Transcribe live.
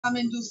come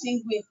and do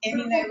things with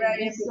any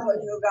librarian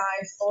because you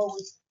guys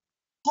always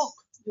talk.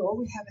 You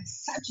always have a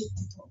subject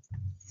to talk.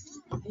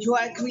 You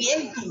are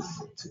creative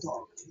to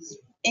talk.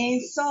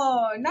 And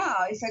so now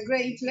it's a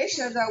great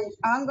pleasure that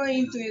I'm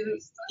going to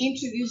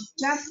introduce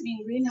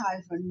Yasmin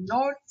Greenhalgh from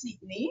North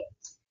Sydney,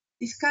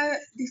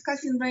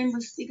 discussing rainbow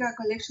sticker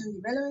collection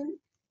development,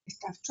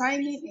 staff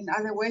training, and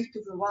other ways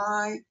to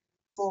provide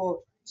for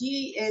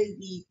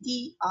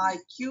GLBTIQA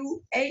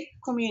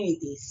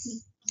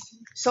communities.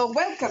 So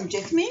welcome,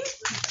 Yasmin.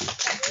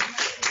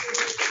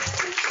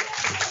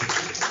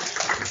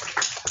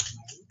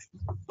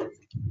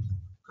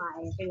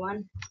 Hi,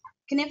 everyone.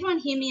 Can everyone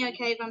hear me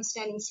okay if I'm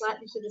standing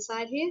slightly to the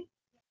side here?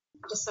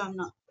 Just so I'm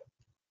not...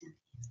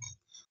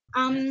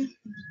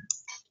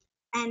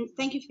 And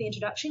thank you for the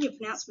introduction. You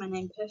pronounced my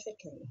name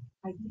perfectly.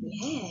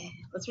 Yeah,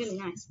 that's really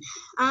nice.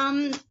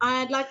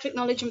 I'd like to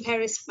acknowledge and pay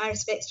my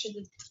respects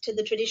to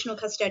the traditional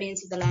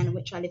custodians of the land on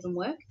which I live and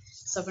work.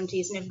 Sovereignty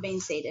has never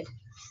been ceded.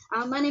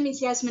 My name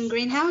is Yasmin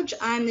Greenhalgh.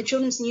 I'm the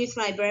Children's and Youth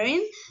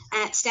Librarian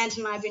at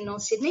Stanton Library in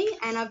North Sydney,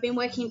 and I've been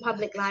working in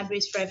public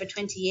libraries for over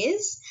 20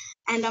 years,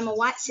 and I'm a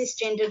white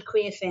cisgendered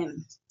queer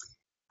femme.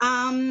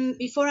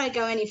 Before I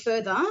go any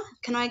further,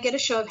 can I get a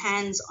show of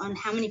hands on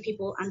how many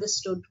people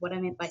understood what I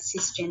meant by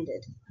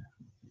cisgendered?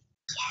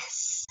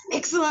 Yes,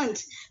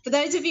 excellent. For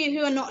those of you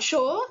who are not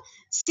sure,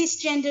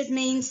 cisgendered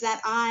means that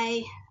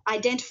I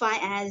identify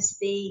as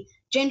the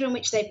gender in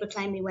which they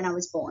proclaimed me when I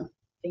was born,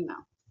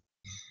 female.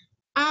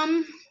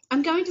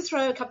 I'm going to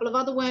throw a couple of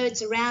other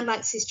words around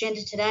like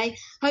cisgender today.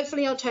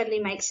 Hopefully I'll totally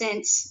make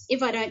sense.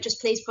 If I don't,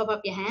 just please pop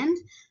up your hand.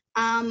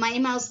 My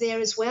email's there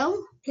as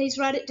well. Please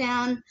write it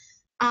down.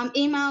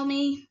 Email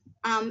me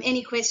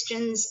any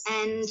questions,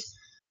 and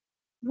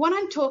what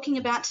I'm talking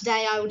about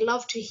today, I would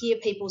love to hear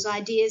people's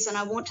ideas, and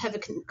I want to have a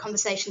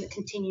conversation that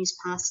continues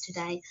past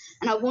today,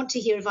 and I want to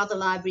hear if other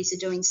libraries are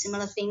doing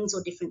similar things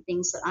or different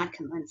things that I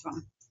can learn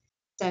from.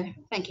 So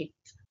thank you.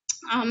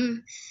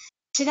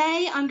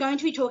 Today I'm going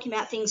to be talking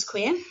about things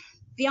queer.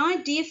 The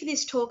idea for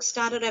this talk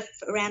started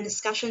around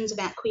discussions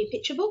about queer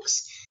picture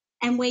books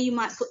and where you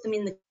might put them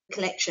in the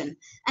collection.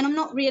 And I'm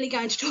not really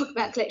going to talk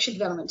about collection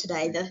development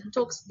today. The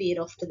talk's veered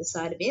off to the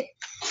side a bit.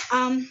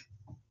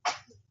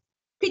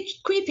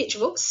 Queer picture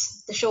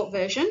books, the short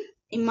version,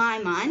 in my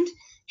mind,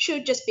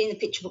 should just be in the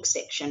picture book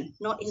section,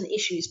 not in the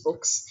issues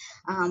books.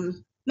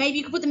 Maybe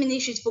you could put them in the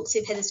issues books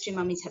if Heather's Two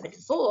Mummies have a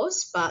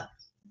divorce, but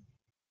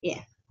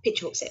yeah,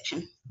 picture book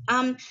section.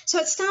 So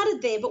it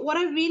started there, but what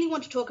I really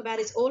want to talk about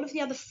is all of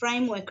the other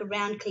framework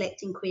around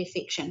collecting queer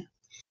fiction,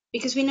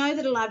 because we know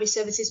that a library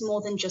service is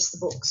more than just the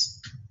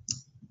books.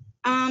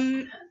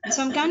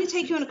 So I'm going to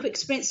take you on a quick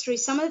sprint through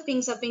some of the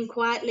things I've been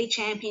quietly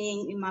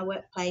championing in my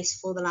workplace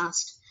for the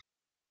last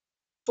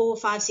 4,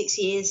 5, 6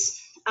 years,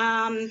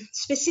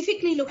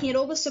 specifically looking at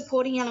all the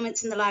supporting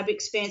elements in the library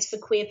experience for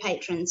queer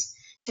patrons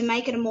to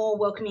make it a more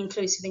welcoming,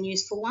 inclusive and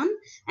useful one.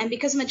 And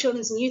because I'm a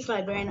children's and youth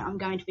librarian, I'm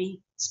going to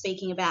be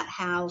speaking about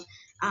how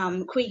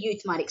queer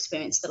youth might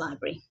experience the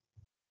library.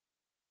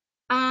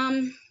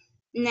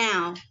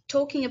 Now,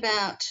 talking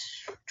about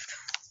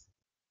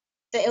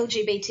the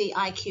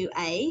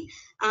LGBTIQA,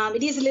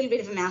 it is a little bit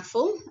of a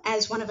mouthful.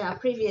 As one of our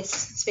previous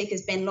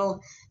speakers, Ben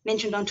Law,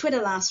 mentioned on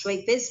Twitter last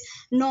week, there's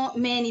not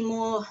many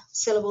more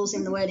syllables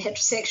in the word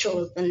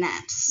heterosexual than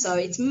that. So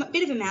it's a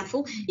bit of a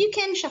mouthful. You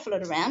can shuffle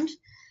it around.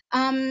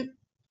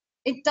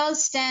 It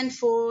does stand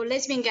for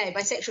lesbian, gay,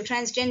 bisexual,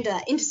 transgender,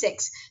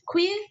 intersex,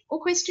 queer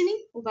or questioning,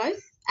 or both,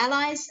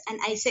 allies and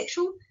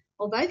asexual,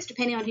 or both,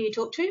 depending on who you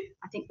talk to.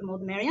 I think the more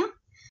the merrier.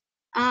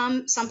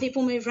 Some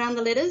people move around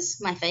the letters.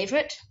 My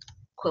favourite,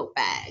 quilt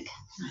bag.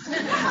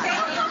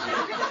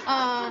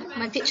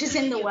 My picture's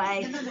in the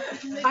way.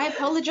 I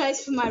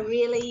apologise for my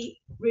really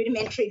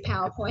rudimentary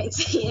PowerPoints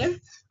here. I don't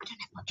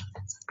have much on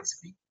that side of the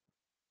screen.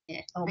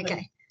 Yeah,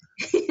 okay.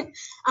 Yeah,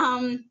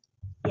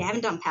 I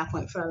haven't done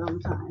PowerPoint for a long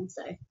time,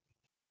 so.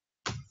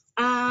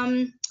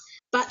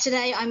 But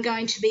today I'm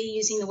going to be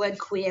using the word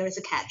queer as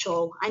a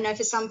catch-all. I know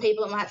for some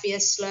people it might be a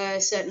slur,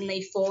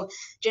 certainly for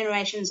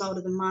generations older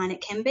than mine it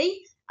can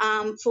be.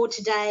 For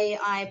today,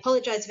 I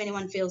apologise if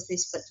anyone feels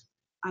this, but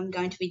I'm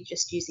going to be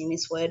just using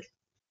this word.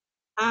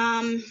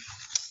 Now,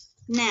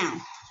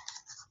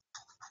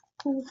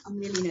 ooh, I'm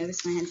really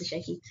nervous, my hands are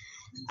shaking.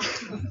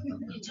 You're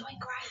doing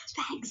great,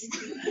 thanks.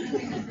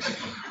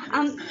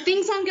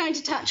 Things I'm going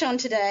to touch on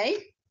today.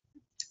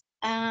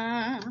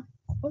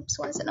 Oops,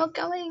 why is it not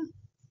going?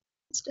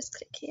 Let's just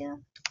click here.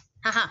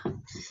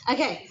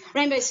 Okay,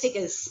 rainbow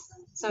stickers.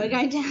 So we're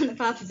going down the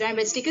path of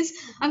rainbow stickers.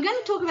 I'm going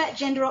to talk about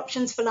gender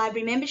options for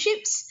library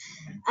memberships,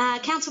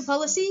 council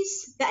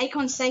policies, the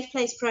ACON Safe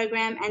Place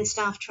program and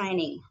staff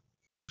training.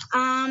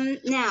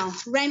 Now,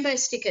 rainbow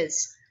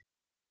stickers.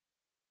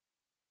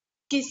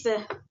 Gives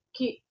the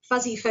cute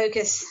fuzzy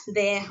focus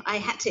there. I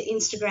had to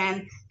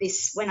Instagram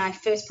this when I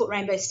first put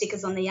rainbow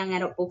stickers on the young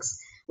adult books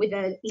with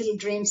a little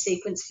dream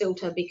sequence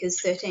filter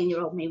because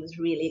 13-year-old me was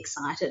really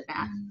excited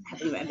about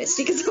having rainbow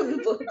stickers on the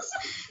books.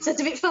 So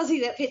it's a bit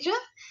fuzzy, that picture.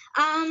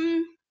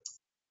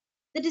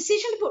 the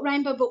decision to put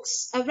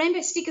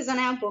rainbow stickers on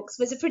our books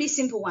was a pretty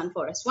simple one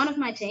for us. One of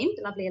my team,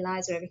 the lovely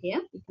Eliza over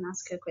here, you can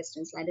ask her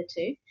questions later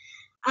too,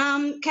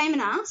 came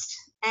and asked,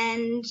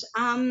 and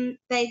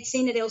they'd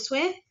seen it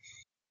elsewhere.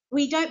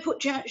 We don't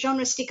put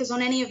genre stickers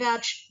on any of our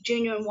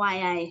junior and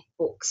YA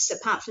books,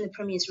 apart from the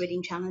Premier's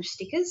Reading Challenge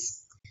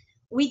stickers.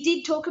 We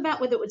did talk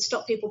about whether it would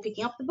stop people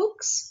picking up the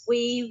books.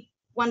 We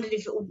wondered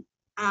if it would,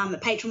 a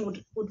patron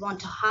would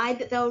want to hide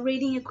that they were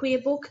reading a queer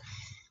book,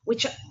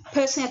 which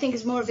personally I think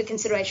is more of a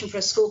consideration for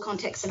a school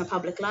context than a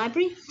public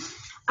library.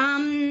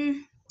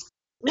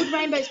 Would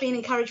rainbows be an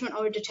encouragement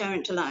or a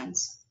deterrent to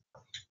loans?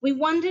 We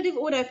wondered if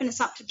it would open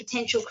us up to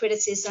potential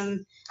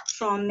criticism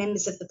from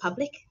members of the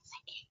public.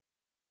 Thank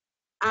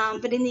you.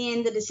 But in the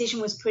end, the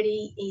decision was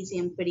pretty easy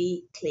and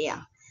pretty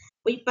clear.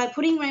 By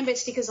putting rainbow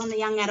stickers on the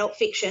young adult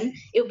fiction,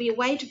 it would be a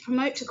way to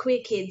promote to queer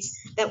kids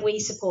that we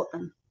support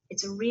them.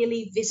 It's a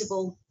really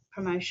visible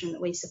promotion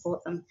that we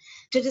support them.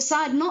 To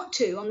decide not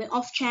to, on the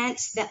off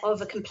chance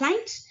of a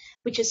complaint,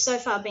 which has so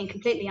far been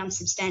completely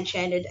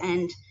unsubstantiated,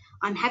 and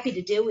I'm happy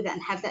to deal with that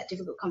and have that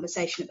difficult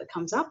conversation if it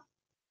comes up.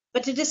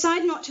 But to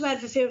decide not to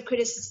add for fear of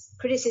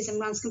criticism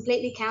runs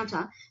completely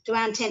counter to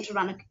our intent to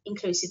run an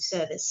inclusive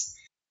service.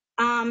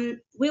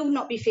 We'll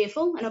not be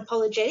fearful and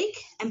apologetic,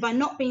 and by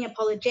not being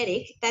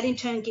apologetic, that in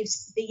turn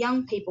gives the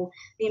young people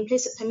the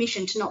implicit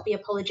permission to not be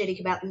apologetic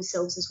about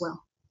themselves as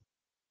well.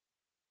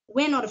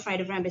 We're not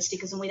afraid of rainbow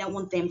stickers, and we don't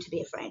want them to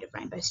be afraid of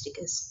rainbow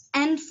stickers.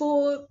 And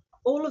for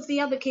all of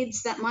the other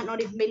kids that might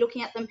not even be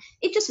looking at them,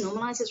 it just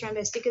normalises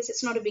rainbow stickers.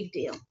 It's not a big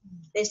deal.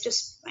 There's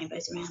just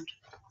rainbows around.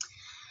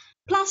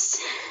 Plus,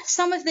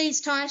 some of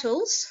these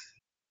titles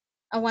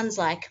are ones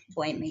like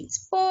Boy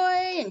Meets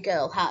Boy and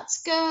Girl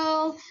Hearts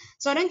Girl.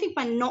 So I don't think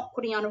by not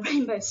putting on a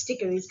rainbow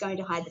sticker is going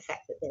to hide the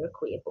fact that they're a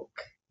queer book.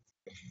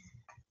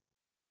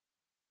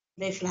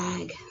 Their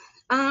flag.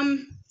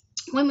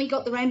 When we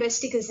got the rainbow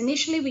stickers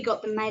initially, we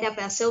got them made up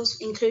ourselves,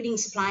 including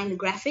supplying the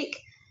graphic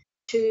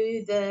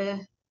to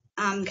the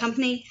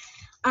company.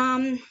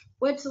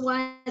 Word to the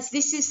wise,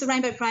 this is the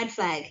Rainbow Pride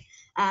flag.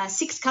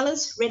 6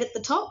 colours, red at the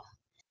top.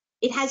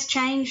 It has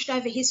changed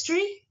over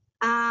history.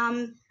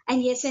 And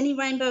yes, any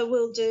rainbow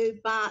will do,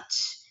 but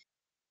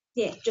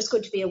yeah, just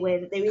good to be aware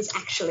that there is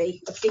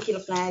actually a particular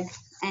flag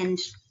and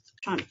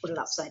trying to put it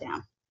upside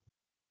down.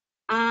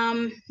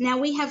 Now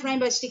we have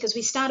rainbow stickers.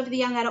 We started with the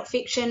young adult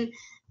fiction.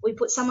 We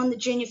put some on the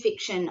junior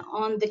fiction,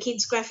 on the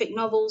kids' graphic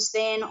novels,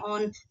 then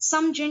on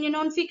some junior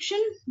non-fiction,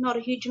 not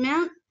a huge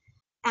amount.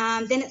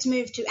 Then it's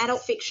moved to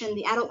adult fiction,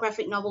 the adult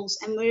graphic novels,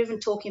 and we're even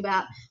talking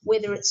about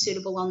whether it's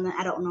suitable on the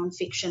adult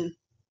non-fiction.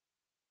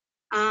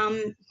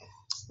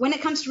 When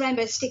it comes to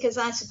rainbow stickers,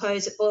 I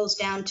suppose it boils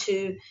down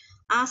to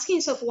asking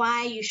yourself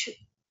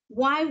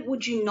why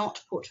would you not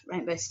put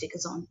rainbow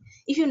stickers on?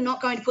 If you're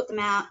not going to put them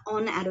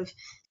on out of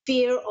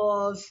fear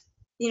of,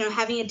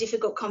 having a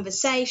difficult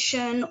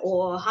conversation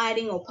or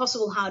hiding or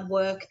possible hard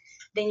work,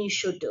 then you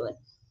should do it.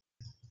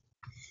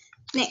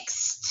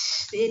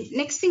 The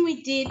next thing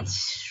we did,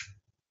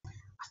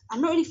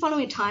 I'm not really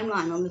following a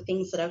timeline on the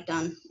things that I've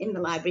done in the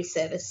library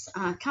service.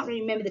 I can't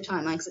really remember the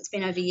timeline because it's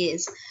been over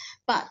years.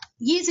 But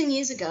years and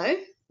years ago,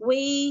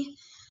 we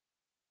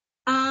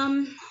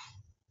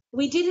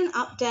did an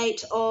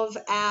update of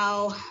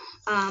our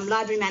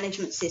library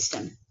management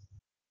system.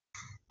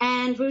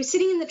 And we were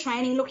sitting in the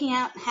training looking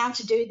at how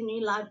to do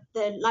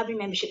the library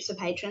memberships for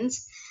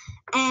patrons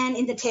and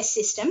in the test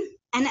system.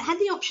 And it had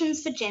the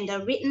options for gender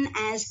written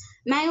as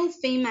male,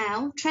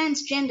 female,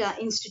 transgender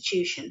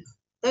institution.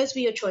 Those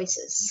were your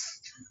choices.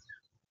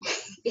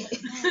 Yeah,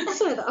 that's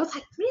what I thought. I was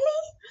like,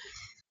 really?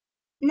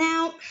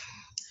 Now,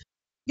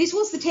 this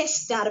was the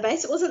test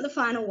database. It wasn't the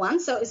final one,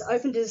 so it was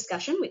open to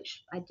discussion,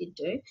 which I did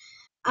do.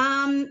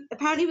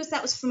 Apparently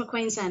that was from a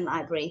Queensland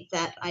library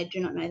that I do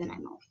not know the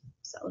name of,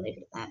 so I'll leave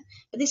it at that.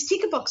 But this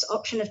ticker box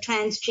option of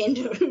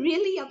transgender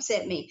really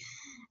upset me.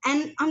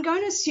 And I'm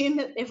going to assume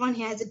that everyone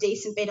here has a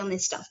decent beat on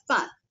this stuff,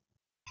 but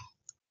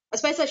I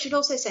suppose I should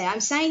also say I'm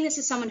saying this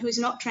as someone who is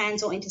not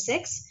trans or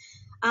intersex.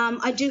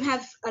 I do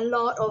have a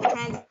lot of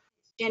trans,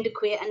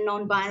 genderqueer and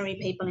non-binary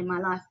people in my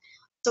life,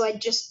 so I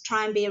just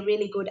try and be a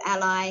really good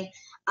ally.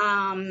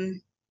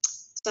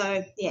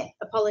 So, yeah,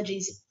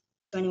 apologies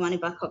to anyone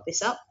if I cock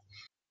this up.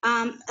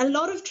 A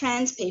lot of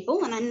trans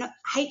people, and I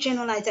hate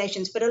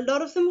generalisations, but a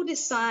lot of them will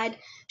decide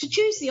to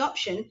choose the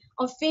option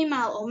of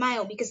female or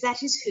male because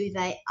that is who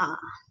they are.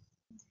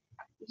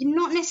 You're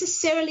not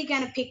necessarily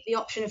going to pick the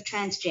option of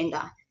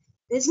transgender.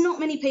 There's not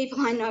many people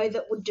I know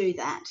that would do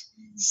that.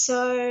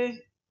 So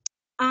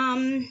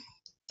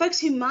folks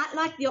who might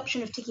like the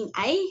option of ticking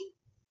a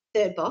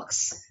third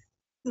box,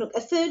 look,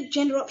 a third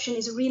gender option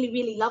is a really,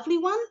 really lovely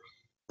one,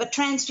 but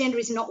transgender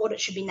is not what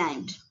it should be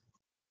named.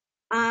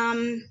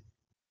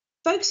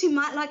 Folks who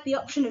might like the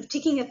option of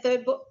ticking a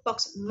third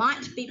box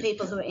might be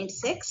people who are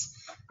intersex,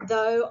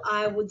 though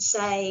I would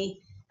say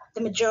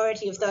the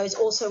majority of those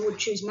also would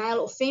choose male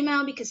or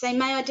female because they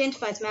may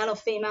identify as male or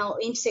female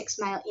or intersex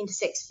male,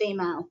 intersex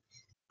female.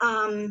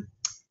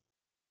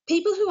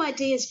 People who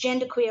ID as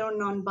genderqueer or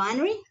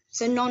non-binary,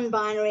 so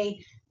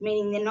non-binary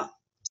meaning they're not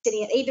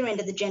sitting at either end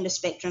of the gender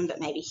spectrum, but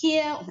maybe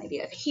here or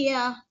maybe over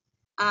here,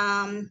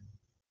 and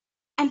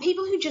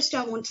people who just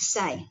don't want to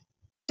say.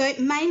 So it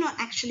may not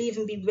actually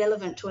even be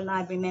relevant to a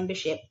library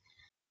membership.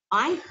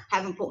 I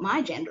haven't put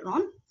my gender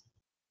on.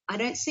 I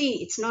don't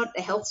see, it's not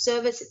a health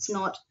service, it's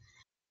not,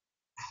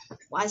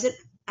 why is it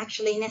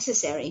actually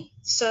necessary?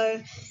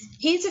 So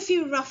here's a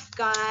few rough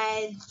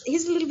guides,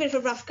 here's a little bit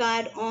of a rough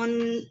guide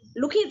on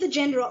looking at the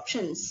gender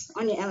options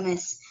on your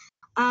LMS.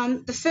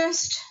 The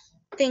first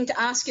thing to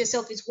ask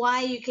yourself is,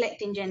 why are you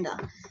collecting gender?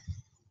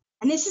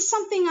 And this is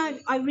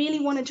something I really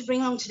wanted to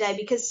bring along today,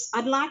 because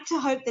I'd like to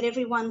hope that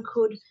everyone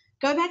could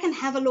go back and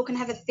have a look and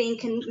have a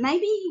think, and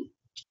maybe,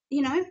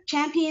 you know,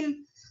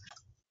 champion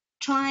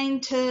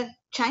trying to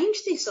change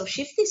this or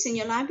shift this in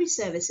your library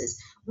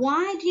services.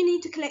 Why do you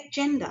need to collect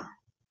gender?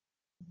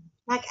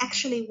 Like,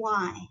 actually,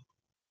 why?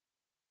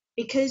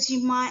 Because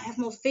you might have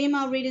more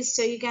female readers,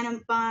 so you're going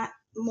to buy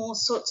more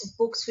sorts of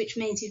books, which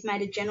means you've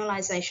made a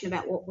generalisation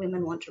about what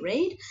women want to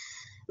read.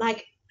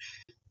 Like,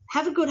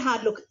 have a good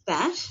hard look at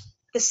that.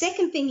 The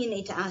second thing you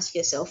need to ask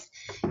yourself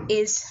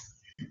is,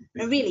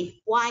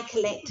 really, why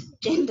collect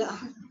gender?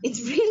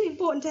 It's really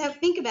important to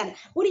think about it.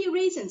 What are your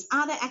reasons?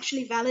 Are they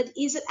actually valid?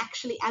 Is it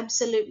actually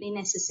absolutely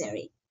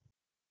necessary?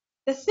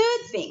 The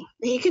third thing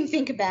that you can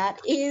think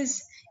about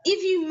is,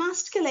 if you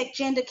must collect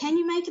gender, can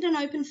you make it an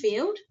open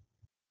field?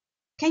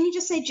 Can you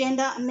just say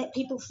gender and let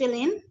people fill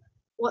in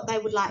what they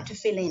would like to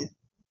fill in?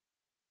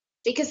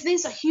 Because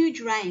there's a huge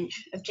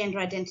range of gender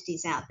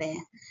identities out there.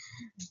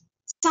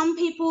 Some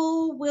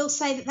people will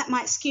say that that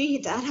might skew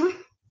your data.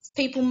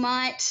 People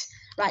might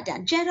write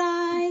down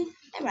Jedi,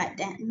 they write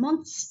down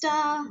monster.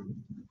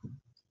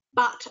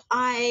 But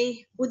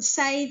I would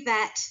say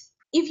that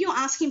if you're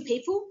asking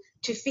people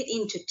to fit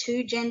into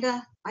 2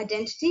 gender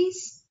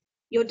identities,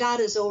 your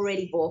data's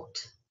already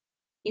balked.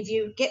 If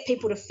you get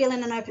people to fill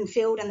in an open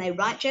field and they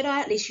write Jedi,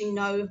 at least you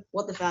know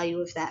what the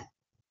value of that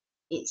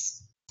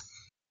is.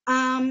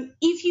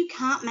 If you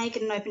can't make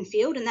it an open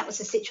field, and that was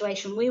the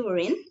situation we were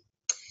in,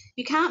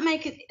 you can't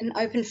make it an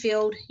open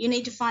field, you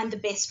need to find the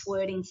best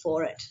wording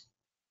for it.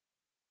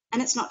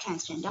 And it's not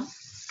transgender.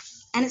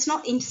 And it's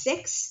not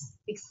intersex,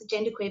 because the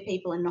genderqueer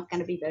people are not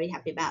going to be very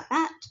happy about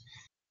that.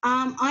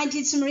 I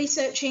did some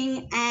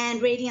researching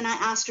and reading, and I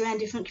asked around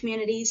different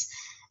communities,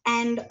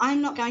 and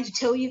I'm not going to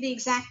tell you the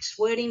exact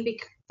wording,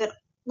 because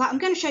I'm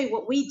going to show you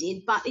what we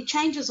did, but it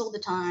changes all the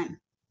time.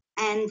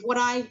 And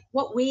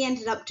what we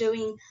ended up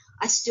doing,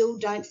 I still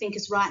don't think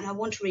is right, and I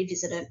want to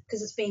revisit it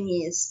because it's been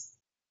years.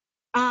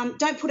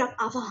 Don't put up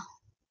other.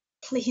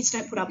 Please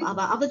don't put up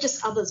other. Other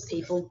just others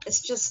people.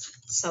 It's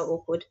just so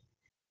awkward.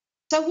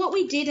 So what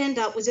we did end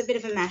up was a bit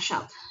of a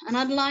mashup, and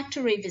I'd like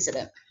to revisit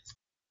it.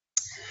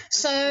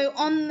 So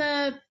on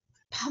the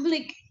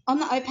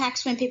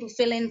OPACs, when people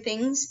fill in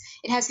things,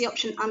 it has the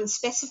option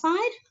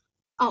unspecified.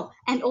 Oh,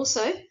 and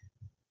also,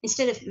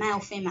 instead of male,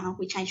 female,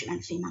 we changed it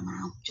around female,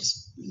 male,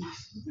 just, you know,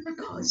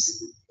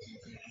 because.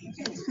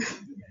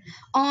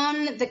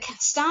 On the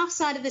staff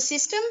side of the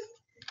system,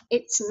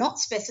 it's not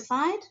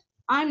specified.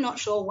 I'm not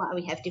sure why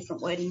we have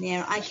different wording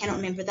there. I cannot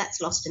remember. That's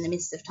lost in the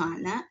midst of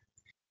time, that.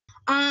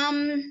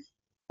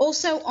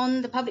 Also,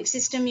 on the public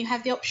system, you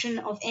have the option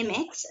of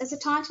MX as a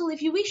title,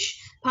 if you wish,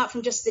 apart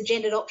from just the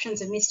gendered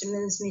options of Mr,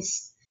 Ms,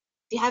 Miss.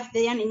 If you have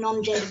the only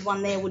non-gendered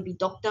one there would be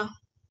Doctor,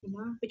 you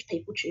know, which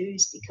people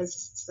choose because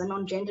it's the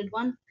non-gendered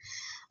one.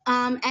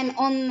 And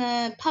on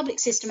the public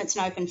system, it's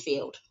an open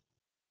field.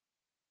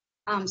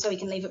 So we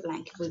can leave it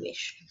blank if we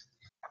wish.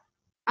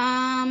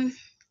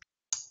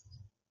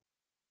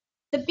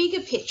 The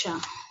bigger picture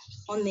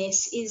on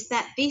this is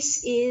that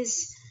this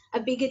is a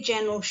bigger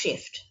general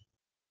shift.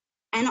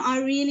 And I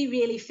really,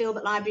 really feel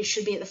that libraries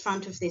should be at the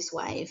front of this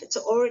wave. It's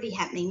already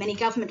happening. Many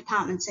government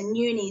departments and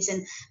unis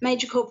and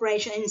major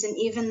corporations and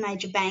even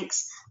major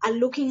banks are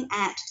looking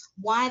at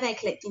why they're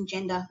collecting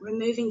gender,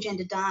 removing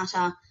gender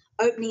data,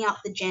 opening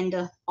up the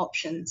gender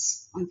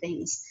options on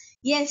things.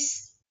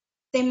 Yes,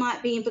 there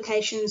might be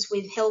implications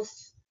with health,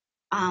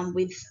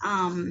 with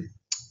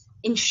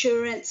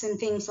insurance and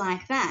things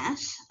like that,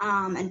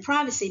 and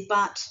privacy,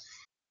 but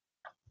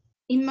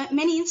in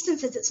many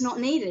instances, it's not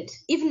needed.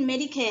 Even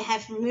Medicare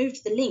have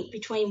removed the link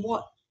between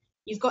what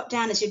you've got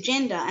down as your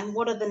gender and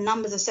what are the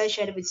numbers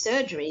associated with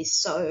surgeries.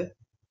 So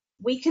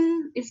we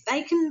can, if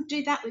they can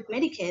do that with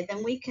Medicare,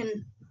 then we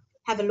can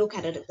have a look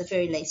at it at the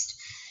very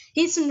least.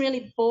 Here's some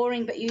really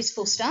boring but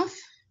useful stuff.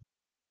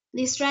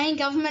 The Australian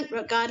Government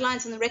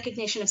Guidelines on the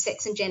Recognition of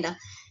Sex and Gender.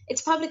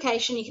 It's a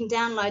publication. You can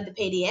download the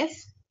PDF.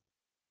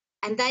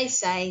 And they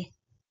say,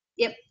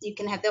 yep, you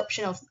can have the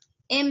option of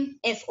M,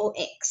 F, or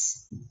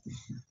X.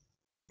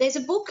 There's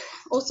a book,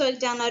 also a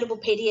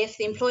downloadable PDF,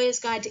 The Employer's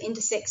Guide to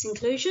Intersex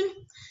Inclusion,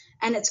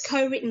 and it's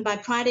co-written by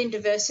Pride in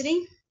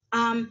Diversity.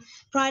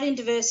 Pride in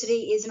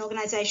Diversity is an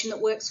organisation that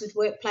works with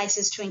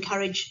workplaces to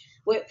encourage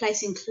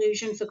workplace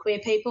inclusion for queer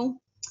people.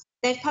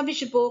 They've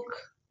published a book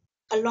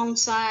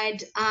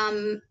alongside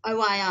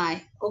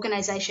OII,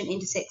 Organisation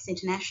Intersex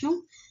International,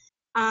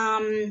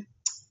 and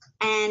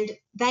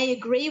they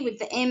agree with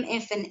the M,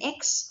 F, and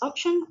X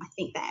option. I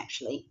think they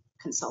actually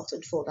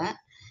consulted for that.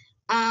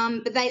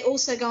 But they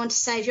also go on to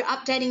say, if you're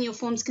updating your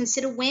forms,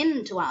 consider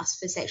when to ask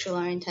for sexual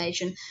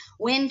orientation,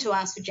 when to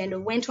ask for gender,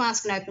 when to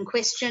ask an open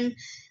question.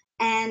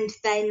 And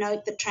they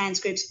note that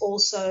trans groups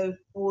also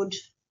would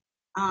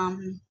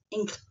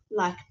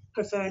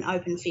prefer an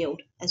open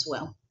field as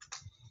well.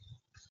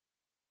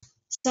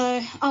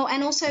 So,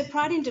 and also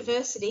Pride in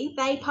Diversity,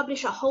 they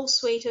publish a whole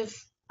suite of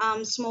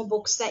small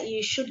books that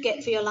you should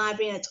get for your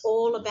library, and it's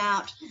all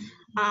about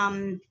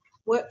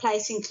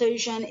workplace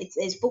inclusion.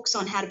 There's books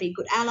on how to be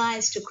good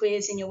allies to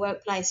queers in your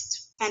workplace.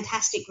 It's a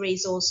fantastic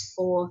resource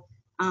for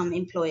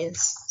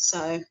employers.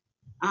 So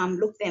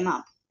look them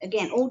up.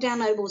 Again, all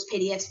downloadable as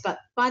PDFs, but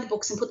buy the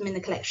books and put them in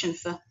the collection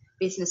for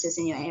businesses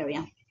in your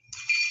area.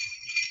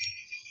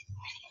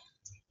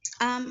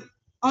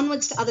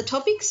 Onwards to other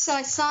topics. So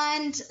I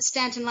signed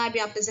Stanton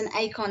Library up as an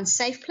ACON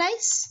safe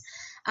place.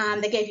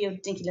 They gave you a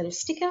dinky little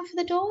sticker for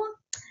the door.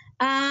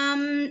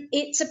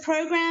 It's a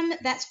program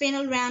that's been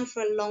around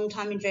for a long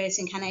time in various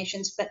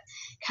incarnations, but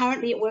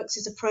currently it works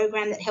as a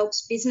program that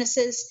helps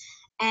businesses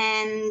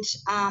and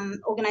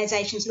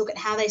organisations look at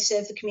how they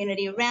serve the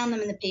community around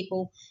them and the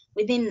people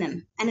within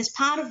them. And as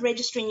part of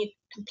registering, you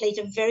complete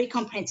a very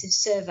comprehensive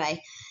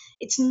survey.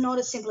 It's not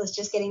as simple as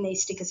just getting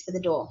these stickers for the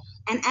door.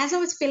 And as I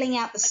was filling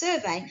out the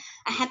survey,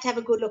 I had to have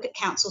a good look at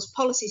Council's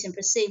policies and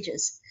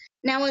procedures.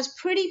 Now, I was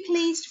pretty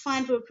pleased to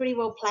find we were pretty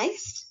well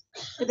placed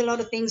with a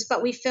lot of things,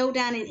 but we fell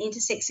down in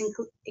intersex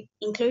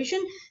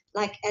inclusion,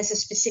 like as a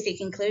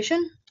specific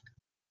inclusion.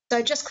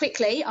 So just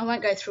quickly, I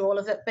won't go through all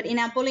of it, but in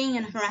our bullying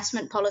and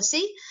harassment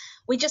policy,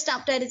 we just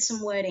updated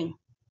some wording.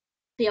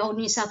 The old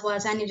New South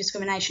Wales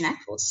Anti-Discrimination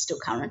Act, well, it's still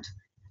current,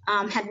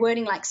 had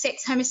wording like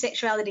sex,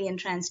 homosexuality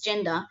and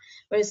transgender,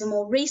 whereas the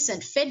more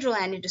recent federal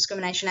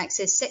Anti-Discrimination Act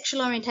says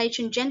sexual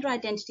orientation, gender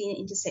identity and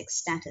intersex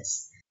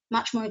status.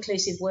 Much more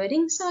inclusive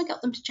wording, so I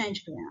got them to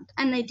change it around,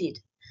 and they did.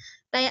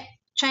 They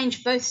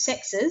changed both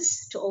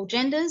sexes to all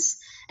genders,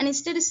 and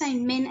instead of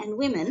saying men and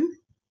women,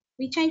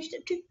 we changed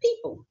it to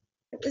people.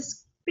 It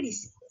was pretty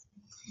simple.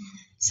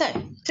 So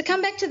to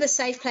come back to the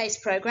Safe Place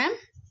program,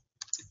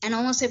 and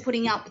I'm also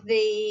putting up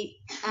the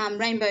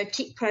Rainbow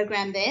Tick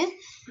program there.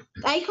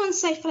 The ACON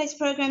Safe Place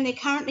program, they're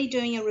currently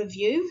doing a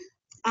review.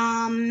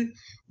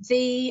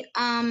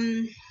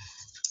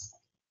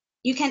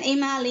 You can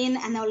email in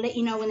and they'll let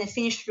you know when they've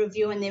finished the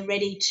review and they're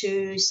ready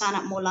to sign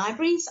up more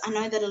libraries. I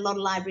know that a lot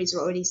of libraries are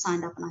already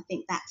signed up and I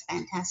think that's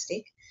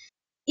fantastic.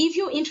 If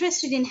you're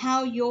interested in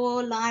how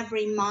your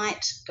library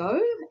might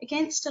go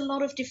against a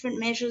lot of different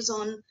measures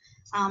on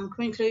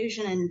queer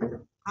inclusion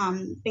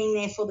and being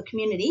there for the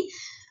community,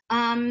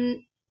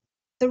 the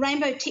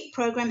Rainbow Tick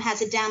program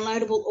has a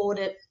downloadable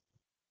audit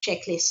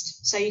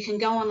checklist. So you can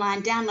go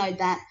online, download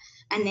that,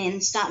 and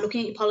then start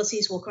looking at your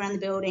policies, walk around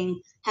the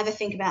building, have a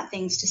think about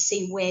things to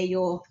see where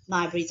your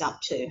library's up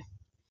to.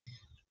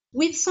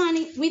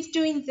 With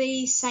doing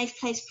the Safe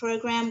Place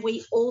program,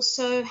 we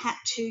also had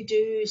to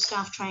do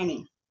staff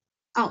training.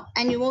 Oh,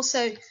 and you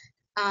also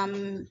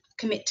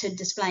commit to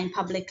displaying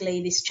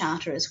publicly this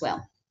charter as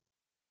well.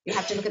 You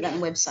have to look at that on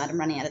the website. I'm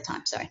running out of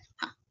time, sorry.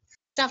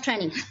 Staff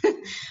training.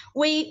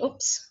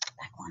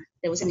 Back one.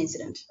 There was an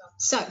incident.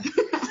 So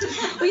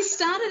we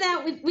started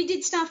out with, we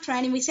did staff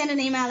training. We sent an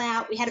email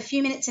out. We had a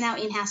few minutes in our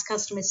in-house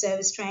customer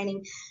service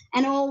training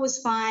and all was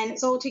fine. It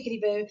was all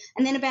tickety-boo.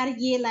 And then about a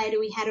year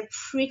later, we had a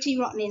pretty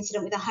rotten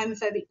incident with a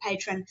homophobic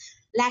patron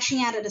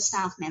lashing out at a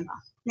staff member.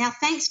 Now,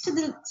 thanks to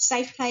the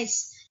Safe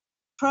Place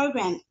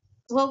program,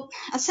 well,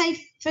 I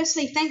say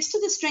firstly, thanks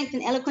to the strength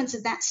and eloquence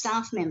of that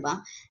staff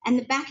member and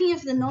the backing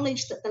of the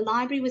knowledge that the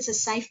library was a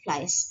safe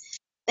place,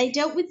 they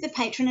dealt with the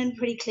patron in a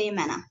pretty clear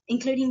manner,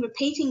 including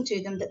repeating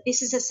to them that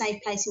this is a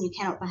safe place and you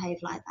cannot behave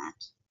like that.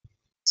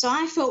 So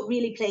I felt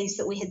really pleased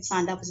that we had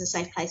signed up as a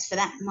safe place for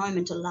that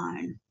moment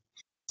alone.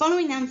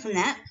 Following on from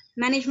that,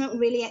 management were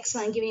really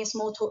excellent in giving us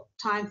more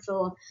time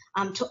for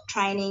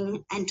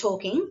training and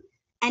talking.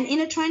 And in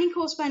a training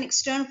course by an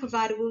external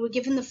provider, we were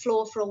given the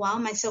floor for a while,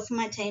 myself and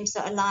my team,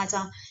 so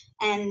Eliza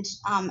and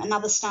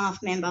another staff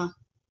member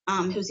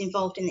who was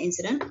involved in the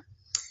incident,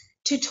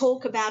 to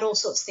talk about all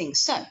sorts of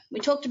things. So we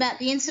talked about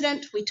the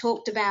incident. We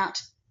talked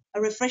about a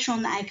refresher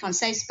on the ACON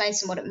Safe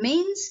Space and what it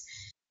means.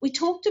 We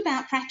talked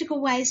about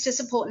practical ways to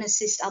support and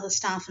assist other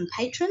staff and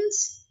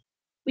patrons.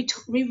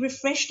 We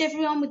refreshed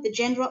everyone with the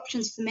gender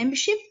options for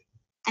membership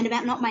and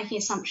about not making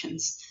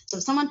assumptions. So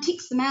if someone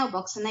ticks the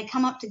mailbox and they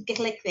come up to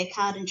collect their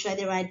card and show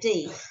their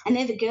ID and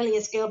they're the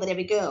girliest girl that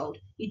ever girled,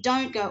 you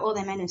don't go, oh,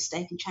 they made a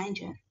mistake and change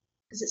it,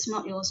 because it's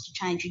not yours to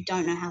change. You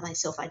don't know how they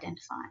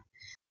self-identify.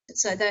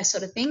 So those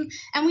sort of thing.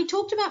 And we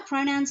talked about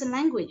pronouns and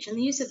language and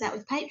the use of that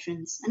with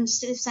patrons. And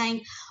instead of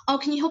saying, oh,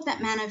 can you help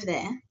that man over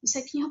there? You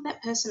say, can you help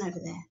that person over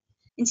there?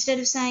 Instead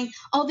of saying,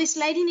 oh, this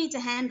lady needs a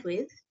hand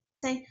with,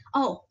 say,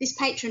 oh, this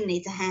patron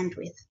needs a hand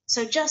with.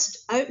 So just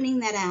opening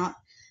that out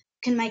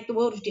can make the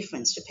world of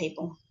difference to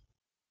people.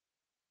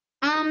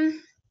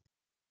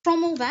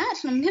 From all that,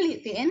 and I'm nearly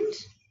at the end,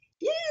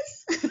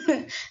 Yes.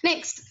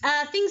 Next,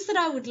 things that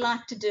I would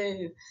like to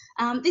do.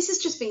 This has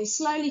just been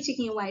slowly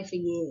ticking away for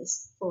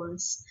years for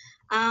us.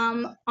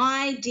 I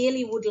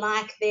ideally would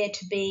like there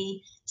to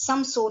be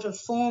some sort of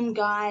form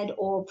guide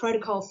or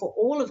protocol for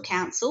all of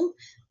council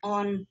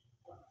on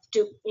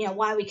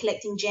why we're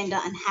collecting gender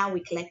and how we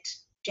collect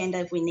gender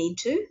if we need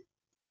to.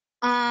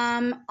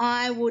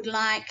 I would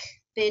like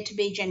there to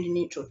be gender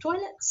neutral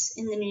toilets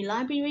in the new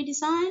library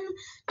redesign.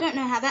 Don't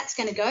know how that's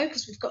going to go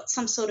because we've got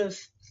some sort of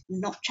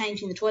not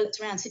changing the toilets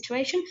around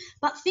situation,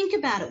 but think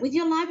about it. With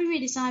your library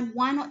redesign,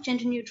 why not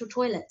gender neutral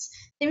toilets?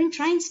 They're in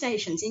train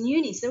stations, in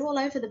unis, they're all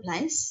over the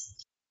place.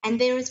 And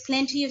there is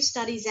plenty of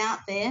studies out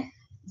there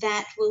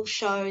that will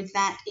show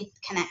that it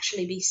can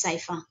actually be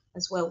safer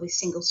as well with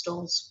single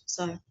stalls.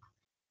 So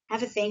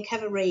have a think,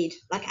 have a read,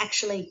 have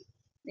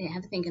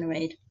a think and a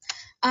read.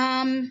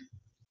 And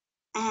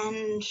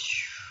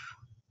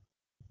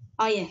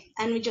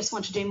we just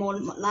want to do more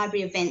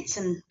library events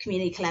and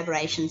community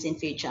collaborations in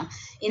future.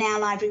 In our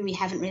library, we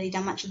haven't really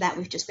done much of that.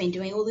 We've just been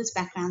doing all this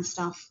background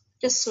stuff,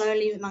 just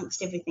slowly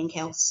amongst everything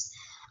else.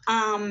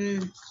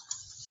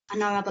 I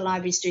know other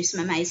libraries do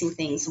some amazing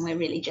things and we're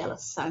really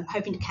jealous, so I'm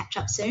hoping to catch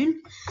up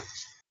soon.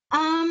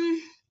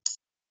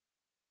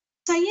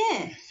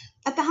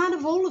 At the heart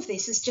of all of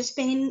this has just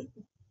been,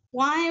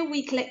 why are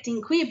we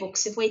collecting queer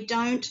books if we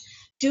don't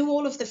do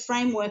all of the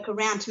framework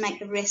around to make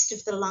the rest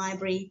of the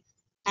library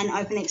an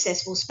open,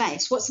 accessible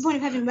space? What's the point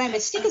of having rainbow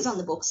stickers on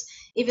the books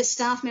if a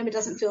staff member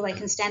doesn't feel they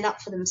can stand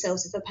up for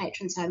themselves if a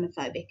patron's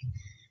homophobic?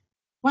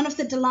 One of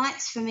the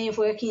delights for me of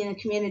working in a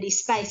community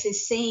space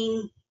is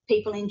seeing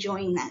people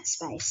enjoying that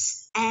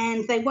space.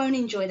 And they won't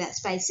enjoy that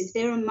space if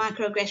there are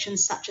microaggressions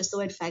such as the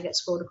word faggot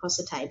scrawled across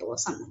the table or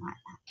something like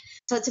that.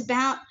 So it's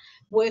about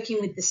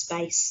working with the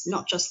space,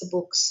 not just the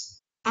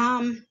books.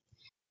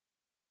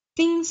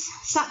 Things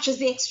such as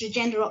the extra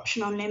gender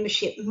option on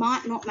membership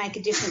might not make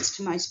a difference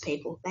to most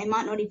people. They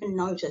might not even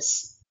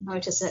notice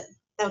it.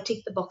 They'll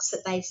tick the box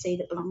that they see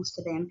that belongs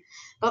to them.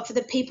 But for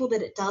the people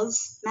that it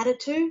does matter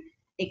to,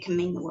 it can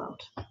mean the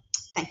world.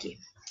 Thank you.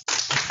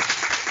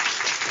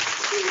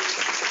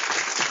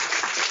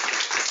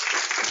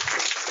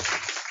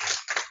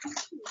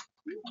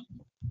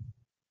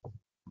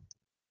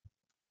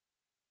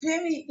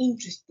 Very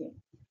interesting.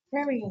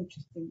 Very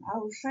interesting. I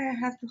would say I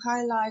have to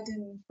highlight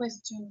and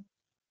question,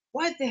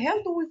 why the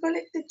hell do we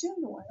collect the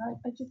gender one?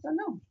 I just don't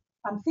know.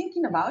 I'm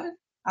thinking about it.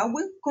 I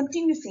will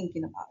continue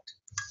thinking about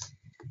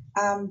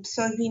it.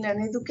 So it's been an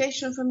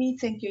education for me.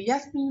 Thank you,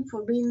 Yasmin,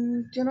 for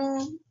being,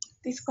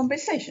 this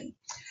conversation.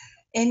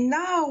 And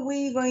now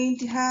we're going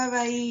to have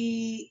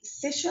a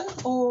session,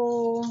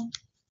 or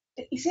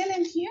is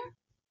Ellen here?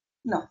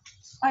 No.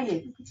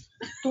 Yeah.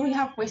 Do we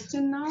have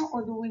questions now,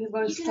 or do we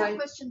go straight? You can have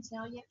questions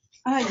now, yeah.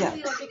 Yeah.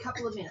 Maybe like a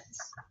couple of minutes.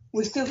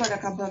 We still got a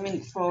couple of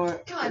minutes for...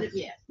 Kind of,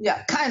 yeah.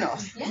 Yeah, kind of.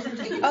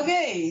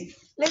 Okay,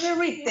 let me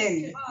read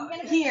then.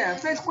 Here,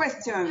 first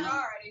question.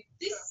 Alrighty.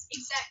 This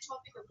exact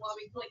topic of why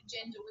we collect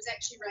gender was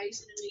actually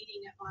raised in a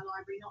meeting at my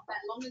library not that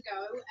long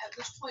ago, at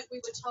which point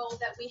we were told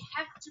that we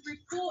have to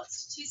report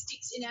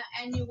statistics in our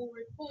annual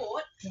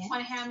report on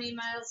how many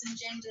males and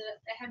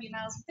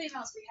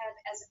females we have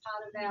as a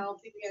part of our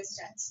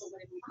bibliostats, or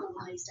whatever we call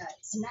them these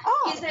days.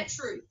 Is that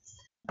true?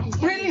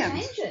 Brilliant.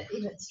 Change it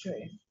if it's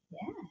true.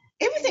 Yeah.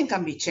 Everything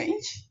can be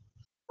changed.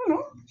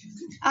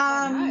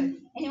 I don't know.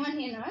 Anyone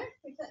here know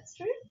if that's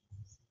true?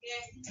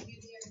 Yeah.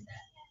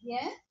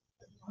 Yeah?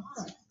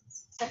 Oh.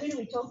 So who do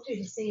we talk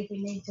to see if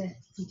we need to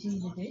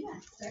continue to do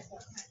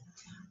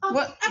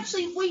that?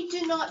 Actually, we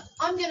do not.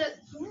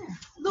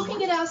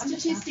 Looking at our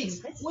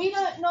statistics, we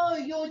don't know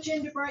your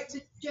gender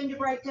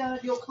breakdown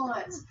of your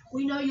clients.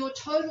 We know your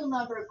total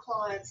number of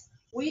clients.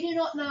 We do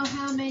not know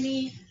how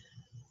many,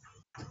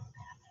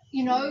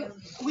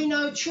 we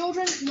know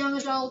children, young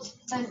adults,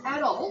 and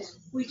adults.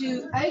 We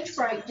do age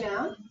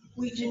breakdown.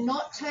 You do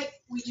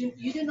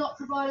not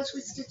provide us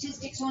with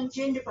statistics on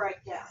gender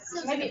breakdown.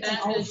 Maybe it's an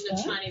old version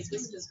of Chinese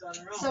whispers gone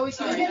wrong. So if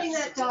you're getting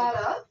that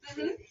data,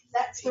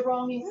 that's the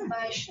wrong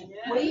information.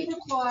 Yeah. We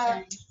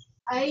require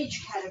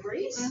age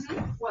categories.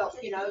 Well,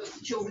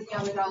 children,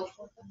 young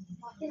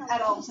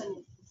adults,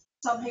 and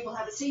some people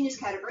have a seniors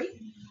category,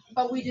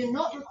 but we do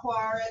not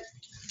require it.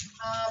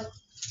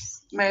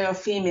 Male or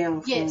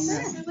female. Yes.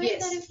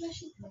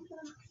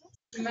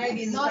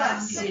 Maybe not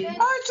us.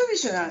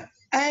 Traditional.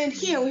 And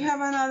here we have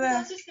another.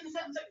 I was just going to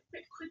say,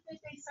 could there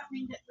be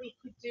something that we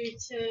could do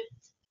to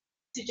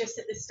suggest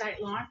that the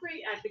state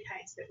library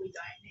advocates that we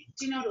don't need?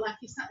 Do you know, like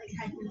if something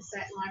came from the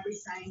state library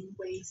saying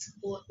we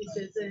support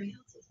visitors and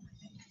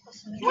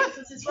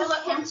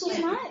councils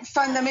might.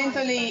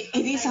 Fundamentally,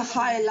 it is a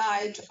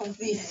highlight of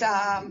this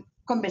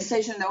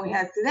conversation that we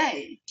had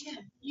today.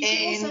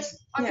 Yeah.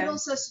 I could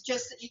also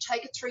suggest that you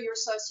take it through your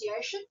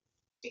association,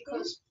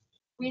 because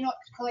we're not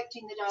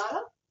collecting the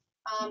data.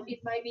 It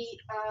may be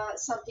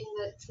something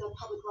that the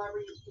Public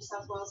Library of New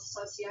South Wales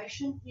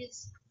Association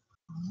is.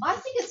 I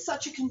think it's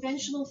such a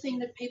conventional thing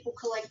that people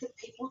collect that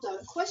people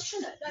don't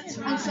question it. That's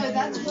right. And so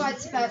that's why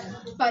it's about,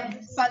 but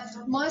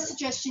my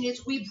suggestion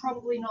is we're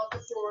probably not the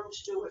forum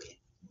to do it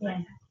in.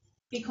 Yeah.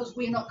 because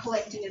we're not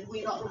collecting it,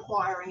 we're not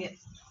requiring it.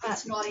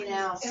 It's not in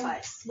our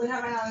space. We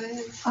have our.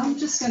 I'm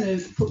just going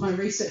to put my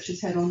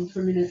researcher's hat on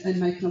for a minute and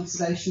make an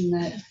observation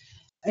that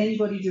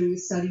anybody doing a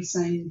study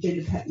saying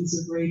gender patterns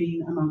of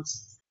reading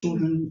amongst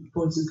children,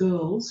 boys and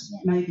girls,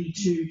 maybe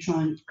to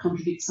try and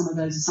contradict some of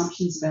those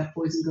assumptions about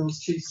boys and girls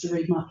choose to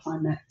read, might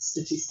find that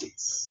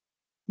statistics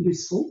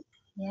useful.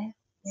 Yeah.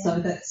 So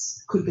that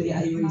could be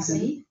a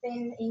reason.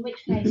 Then in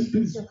which case you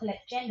can still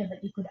collect gender,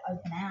 but you could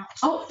open out.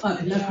 Oh,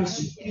 no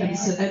question. Yeah.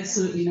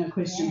 Absolutely no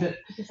question. Yeah,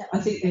 but I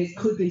think there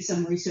could be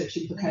some research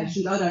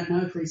implications. I don't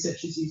know if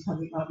researchers use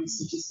public library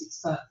statistics,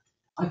 but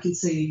I can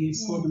see a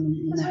use for them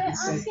in that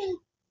respect. We're asking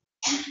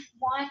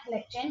why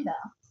collect gender,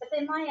 but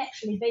there may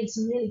actually be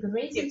some really good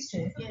reasons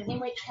to, in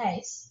which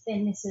case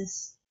then this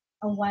is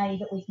a way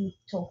that we can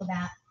talk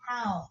about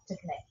how to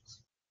collect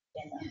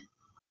gender.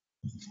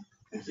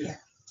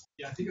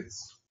 Yeah, I think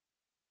it's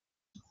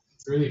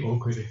really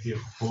awkward if you're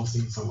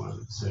forcing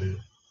someone to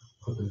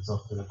put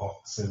themselves in a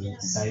box and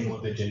say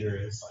what their gender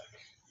is,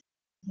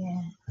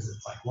 because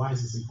it's like, why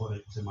is this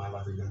important to my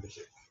library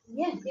membership?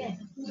 That's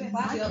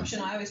the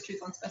option. I always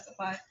choose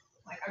unspecified.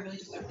 Like, I really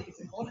just don't think it's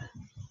important,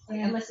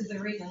 unless there's a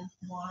reason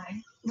why.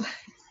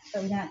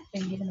 But without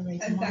being given a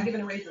reason. Without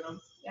given a reason,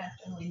 I'm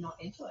generally not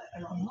into it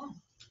at all.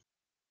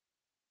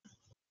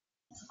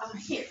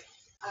 Here.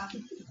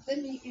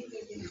 Let me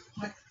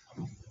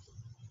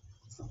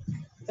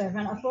So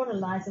everyone, I brought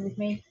Eliza with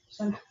me.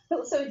 So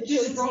also the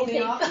just brought me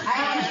up.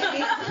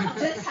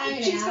 Just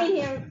hanging She's out. been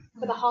here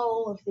for the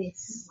whole of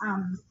this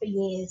for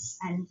years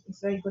and is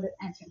very good at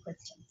answering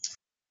questions.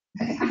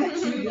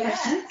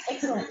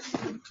 Excellent.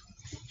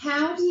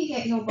 How do you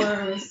get your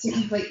borrowers to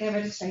complete their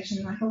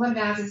registration? Like, a lot of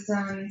ours is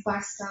done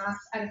by staff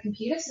at a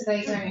computer, so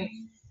they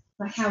don't.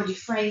 Like, how would you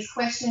phrase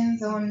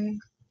questions on?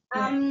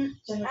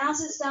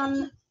 Ours is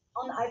done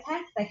on the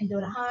OPAC. They can do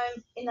it at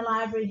home, in the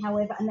library,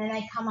 however, and then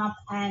they come up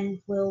and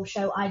will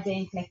show ID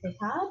and collect their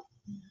card.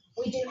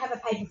 We do have a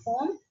paper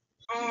form,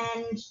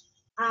 and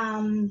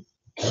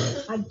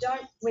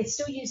we're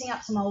still using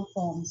up some old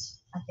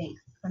forms, I think,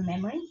 from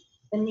memory.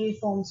 The new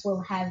forms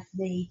will have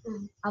the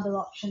other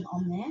option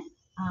on there.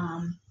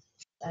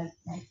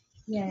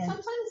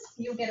 Sometimes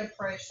you'll get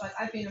approached, like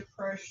I've been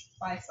approached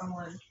by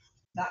someone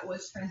that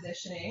was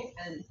transitioning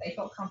and they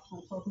felt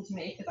comfortable talking to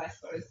me because I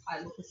suppose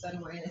I look a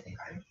certain way and they think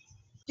I'm,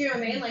 do you know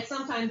what I mean? Like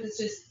sometimes it's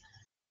just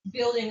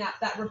building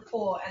that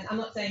rapport, and I'm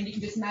not saying you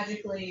can just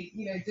magically,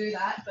 do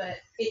that, but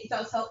it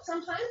does help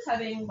sometimes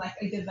having like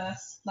a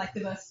diverse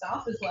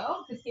staff as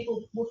well, because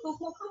people will feel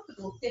more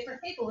comfortable with different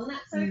people, and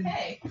that's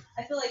okay.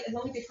 I feel like as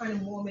long as you're kind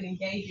of warm and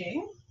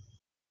engaging,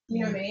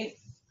 you know what I mean?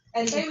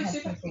 And they were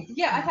super.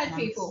 Yeah, I've had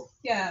people.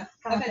 Yeah,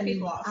 I've had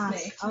people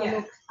ask me.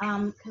 Look,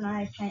 can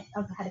I change?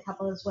 I've had a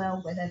couple as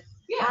well where they've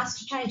asked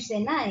to change their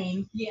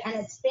name, and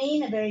it's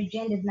been a very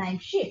gendered name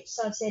shift.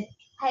 So I've said,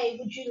 hey,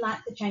 would you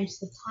like to change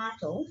the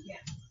title? Yeah.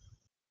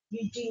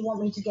 Do you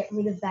want me to get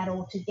rid of that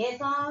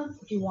altogether?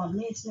 Do you want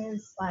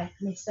Mrs., like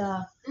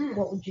Mr.?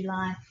 What would you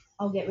like?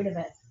 I'll get rid of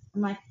it.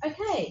 I'm like,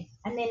 okay.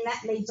 And then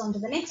that leads on to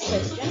the next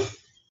question.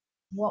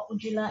 What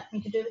would you like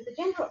me to do with the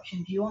gender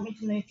option? Do you want me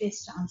to move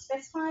this to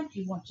unspecified? Do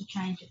you want to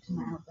change it to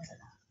male?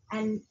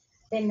 And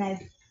then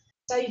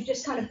so you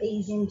just kind of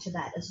ease into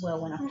that as well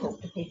when I've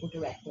talked to people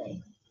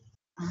directly.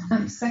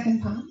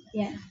 Second part.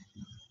 Yeah.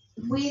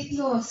 With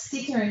your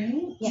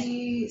stickering, do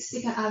you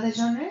sticker other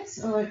genres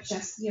or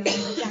just your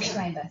Just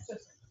rainbow.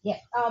 Yeah.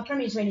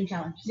 Premier's Reading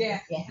Challenge.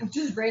 Yeah. Yeah.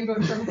 Just rainbow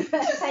from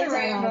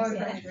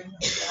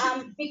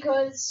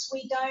because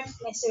we don't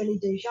necessarily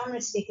do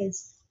genre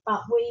stickers,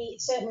 but we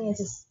certainly,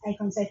 as a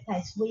Acorn Safe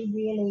Place, we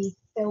really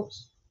felt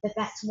that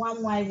that's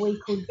one way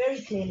we could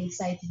very clearly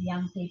say to the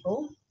young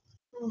people,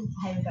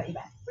 hey, we got you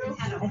back.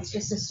 It's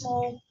just a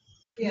small.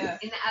 Yeah.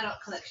 In the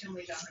adult collection,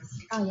 we genre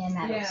stickers. Oh, yeah, in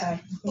adult, sorry.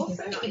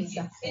 Also, in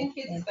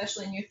kids,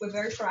 especially in youth, we're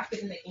very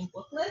proactive in making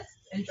book lists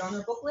and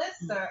genre book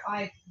lists. So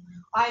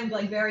I'm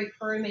like very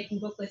pro making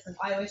book lists, and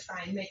I always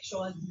try and make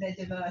sure they're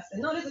diverse,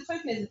 and not as a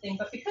tokenism thing,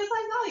 but because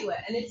I value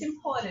it and it's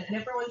important, and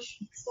everyone's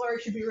story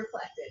should be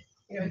reflected.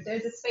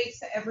 There's a space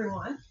for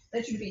everyone.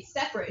 It should be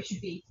separate. It should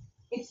be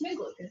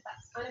intermingled, because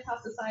that's kind of how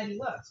society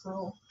works. We're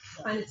all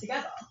kind of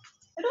together.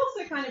 It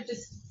also kind of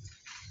just,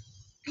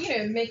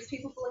 makes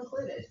people feel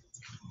included.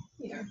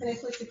 An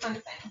inclusive kind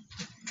of thing.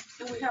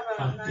 And we have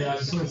I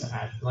just wanted to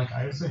add,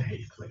 I also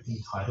hate collecting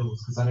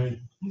titles because I don't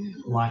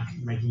like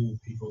making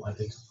people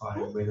identify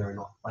whether or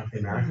not,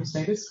 their marital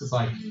status, because,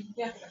 why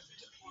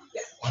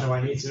do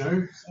I need to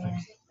know?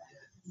 Yeah.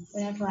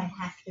 Whenever I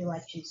have to, I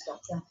choose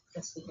doctor,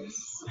 just because.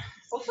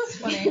 Also, it's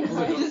funny.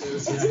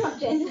 It's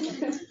not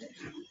gender.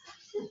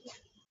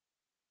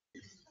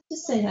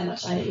 Just say how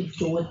much I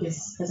enjoyed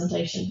this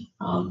presentation.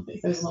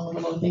 It goes along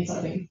with a lot of things that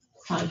I've been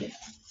trying to get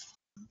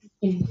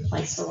in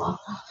place for a while.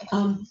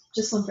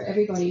 Just one for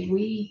everybody.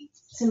 We,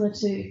 similar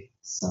to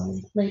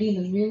lady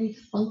in the really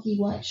funky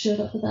white shirt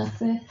up the back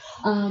there,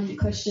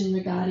 question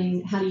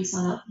regarding how do you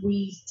sign up.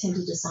 We tend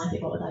to just sign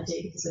people with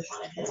ID because we're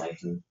trying to get away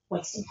from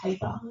wasting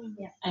paper.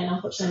 And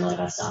unfortunately, a lot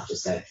of our staff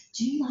just go,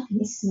 do you like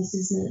Miss,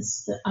 Mrs.,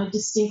 Ms? But I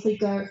distinctly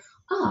go,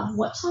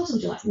 what title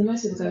would you like? And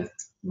most people go,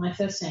 my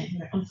first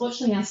name.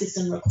 Unfortunately, our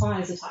system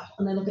requires a title.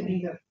 And they look at me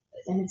and go,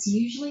 and it's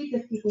usually the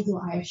people who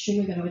I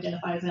assume are going to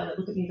identify as male that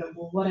look at me and go,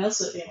 well, what else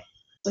would it be?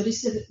 So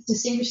just to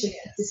distinguish,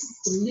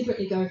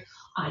 deliberately go,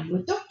 are you a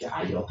doctor?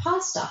 Are you a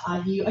pastor?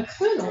 Are you a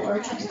colonel or a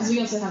captain? Because we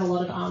also have a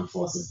lot of armed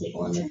forces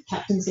people, and the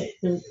captains get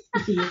the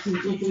iffy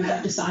if you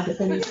decide that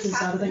they're ministers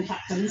rather than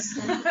captains.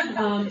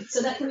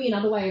 So that can be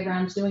another way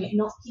around doing it,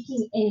 not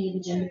picking any of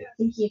the gender, but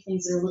thinking of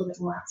things that are a little bit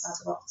more outside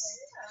the box.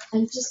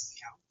 And just,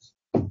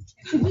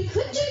 we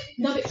could do,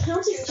 no, but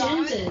count is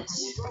gendered.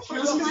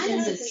 Count is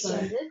gendered,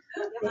 so.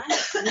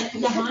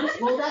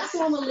 Well, that's the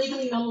one we're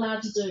legally not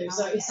allowed to do.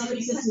 So if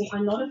somebody says to me,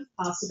 I'm not a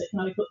pastor, but can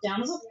I be put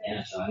down as a,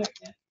 yeah, sure, I don't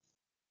care.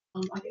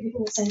 I get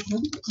people saying, can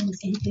I be put down as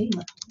MP?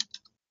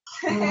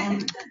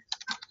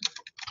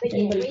 If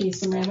anybody hears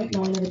from Randwick,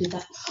 no, I never did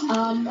that.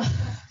 Yeah,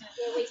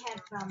 we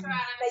have,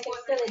 they can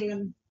fill it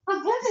in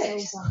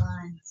themselves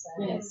online. So,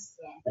 yes.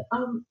 Yeah.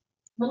 But,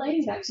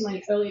 relating back to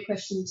my earlier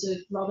question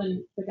to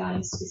Robin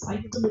regarding stickers,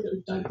 I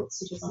deliberately don't put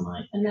stickers on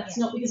mine. And that's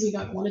not because we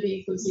don't want to be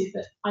inclusive,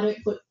 but I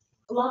don't put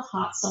love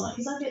hearts on it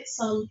because I get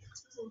some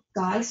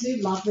guys who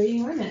love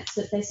reading romance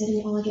that they say to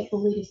me, I get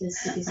bullied if there's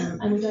stickers on them.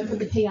 And we don't put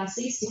the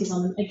PRC stickers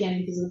on them,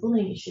 again, because of the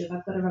bullying issue.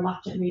 I've got a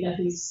reluctant reader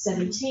who's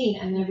 17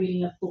 and they're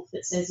reading a book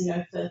that says,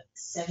 for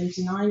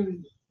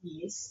 79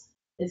 years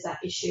there's that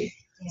issue.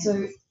 Yeah.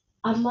 So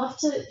I'd love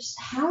to,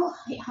 how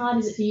hard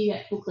is it for you to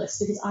get book lists?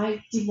 Because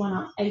I did one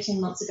up 18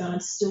 months ago and I'm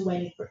still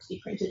waiting for it to be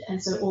printed.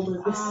 And so all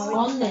of this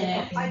on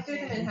there. I do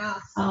them in-house.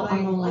 Oh,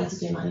 I'm not allowed to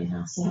do mine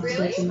in-house. So really?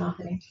 I have to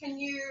marketing. Can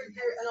you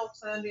do an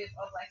alternative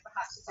of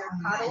perhaps if you're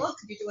a catalogue,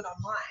 could you do it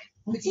online?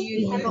 Could you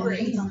use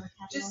livery? On the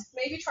Just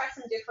maybe try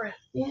some different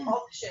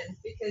options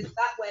because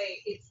that way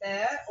it's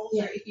there.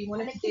 Also, if you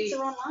wanted to see. The kids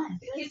are online.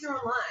 The kids are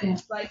online.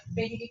 Yeah.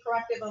 Maybe be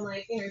proactive on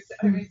I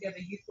don't know if you have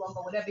a youth blog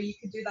or whatever, you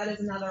could do that as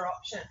another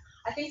option.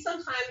 I think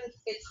sometimes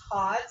it's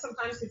hard,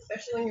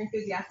 especially when you're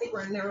enthusiastic,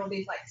 when there are all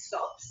these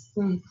stops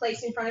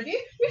placed in front of you.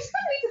 You just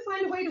kind of need to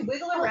find a way to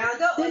wiggle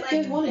around it.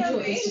 They want to do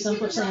it. It's just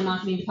unfortunately our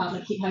marketing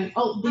department keep going,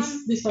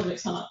 this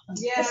project's come up.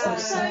 Yeah.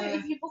 So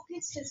if your book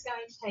list is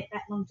going to take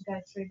that long to go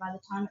through, by the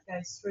time it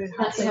goes through.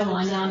 That's the problem.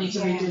 I now need to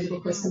redo the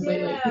book list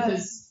completely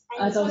because,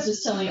 as I was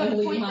just telling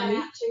Emily behind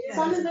me,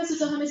 Simon versus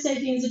the Homo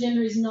sapiens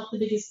agenda is not the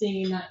biggest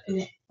thing in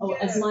it. Or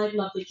as my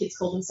lovely kids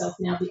call themselves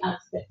now, the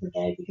Alphabet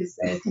Brigade, because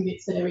they're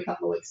convinced that every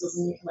couple of weeks there's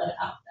a new letter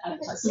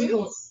advertised. So we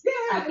call it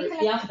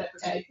the Alphabet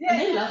Brigade, and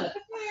they love it.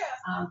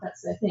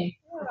 That's their thing.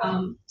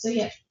 So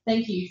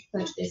thank you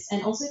for this,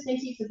 and also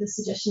thank you for the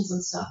suggestions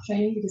on staff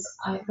training, because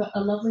I've got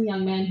a lovely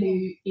young man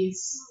who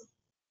is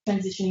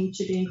transitioning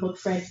to being called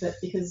Fred, but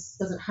because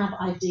doesn't have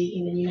ID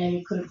in the new name,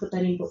 we couldn't put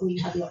that in, but we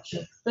had the option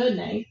of third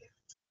name.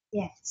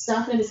 Yeah.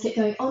 Staff members kept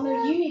going, oh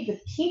no, you need the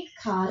pink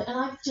card, and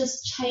I've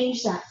just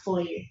changed that for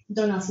you.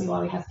 Don't ask me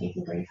why we have pink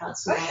and green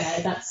cards for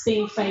IA. That's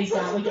being phased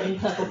out. We're getting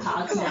purple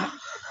cards now.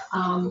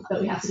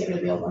 But we have to get rid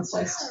of the old ones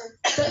first.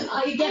 But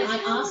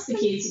I asked the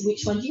kids,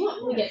 which one do you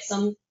want? We get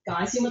some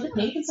guys who want the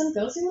pink and some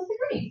girls who want the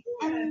green.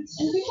 And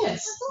who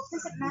cares? What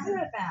does it matter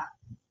about?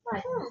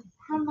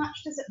 How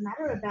much does it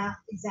matter about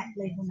exact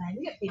legal name?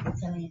 We get people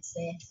telling us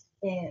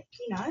their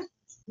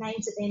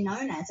names that they're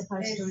known as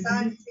opposed to.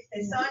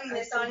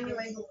 They're signing a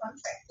legal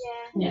contract.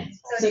 Yeah.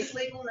 So it's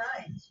legal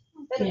names.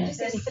 But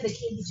just only for the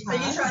kids. So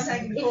you try and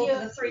take the call for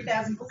the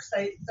 3,000 books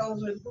they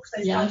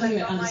I'm talking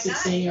about under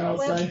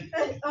 16-year-olds though.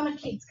 But on a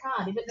kid's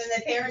card, if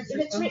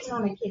it's written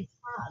on a kid's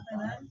card.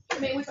 I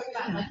mean, we're talking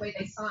about where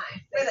they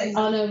sign.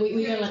 Oh no,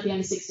 we don't let the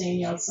under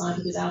 16-year-olds sign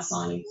because our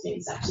signing thing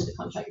is actually the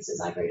contract that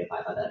says I agree to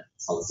abide by the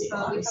policy of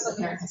the library, so the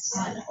parent has to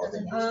sign it or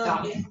the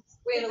guardian.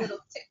 We have a little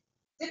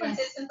different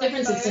systems.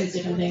 Different systems,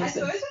 different things. I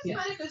suppose it's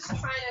kind of just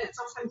trying to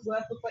sometimes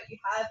work with what you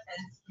have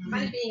and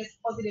kind of being as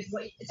positive.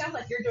 It sounds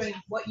like you're doing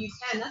what you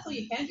can. That's all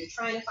you can do.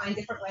 Trying to find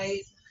different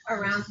ways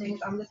around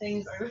things, under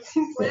things, over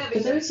things, whatever. For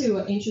those who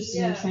are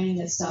interested in training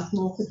their staff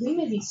more, could we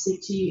maybe speak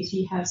to you if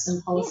you have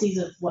some policies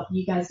of what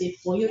you guys did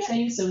for your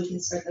training so we can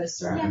spread those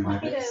through our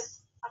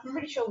libraries? I'm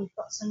pretty sure we've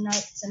got some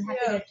notes and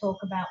happy to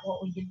talk about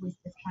what we did with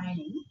the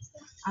training.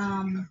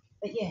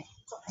 But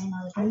got my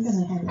email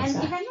address.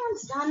 And if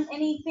anyone's done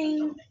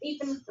anything,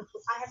 even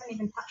I haven't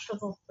even touched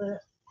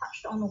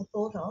on or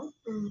thought of,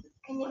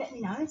 can you let me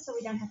know so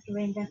we don't have to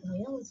reinvent the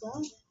wheel as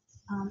well?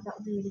 That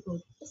would be really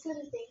good. Just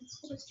little things.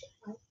 Just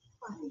check.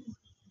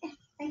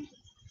 Thank you.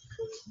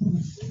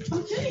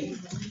 Okay.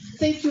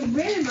 Thank you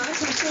very much. I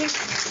think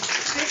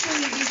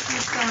especially this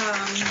is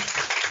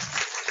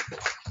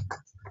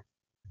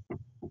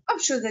I'm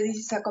sure that this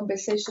is a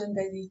conversation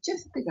that is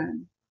just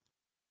begun.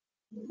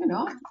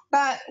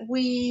 But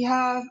we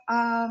have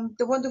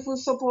the wonderful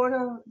support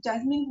of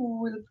Yasmin,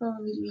 who will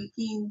probably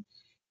begin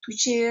to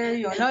share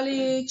your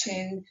knowledge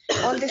and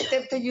all the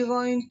steps that you're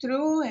going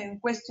through and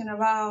question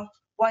about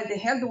why the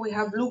hell do we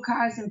have blue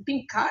cards and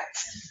pink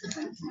cards.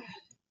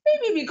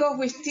 Maybe because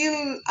we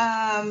still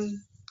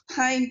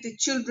paint the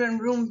children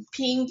room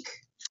pink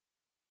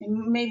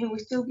and maybe we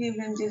still give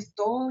them this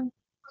doll.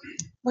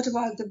 What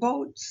about the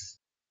boats?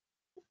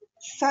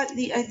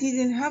 Sadly, I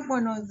didn't have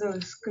one of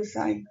those because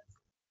I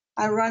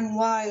I ran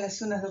wild as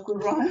soon as I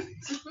could run.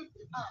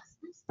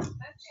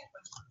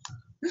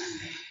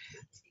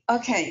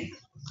 Okay,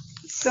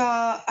 so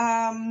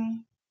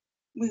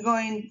we're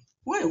going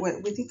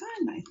with the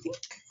time, I think.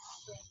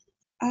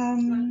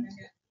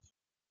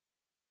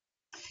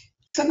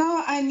 So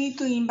now I need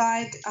to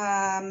invite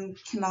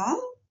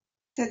Kemal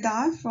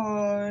Serdar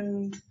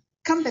from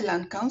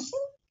Cumberland Council,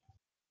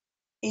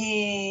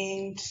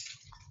 and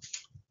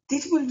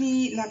this will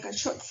be like a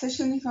short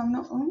session if I'm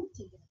not wrong.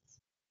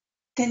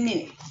 10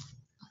 minutes.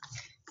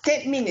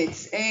 10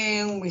 minutes,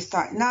 and we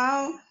start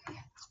now.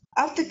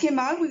 After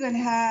Kemal, we're going to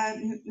have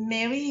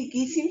Mary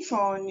Gissing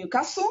from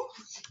Newcastle,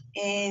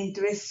 and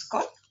Therese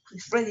Scott,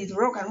 who's ready to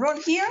rock and roll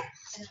here,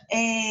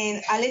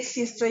 and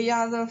Alexia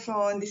Estrellado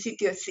from the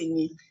city of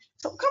Sydney.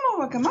 So come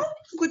over, Kemal.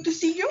 Good to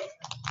see you.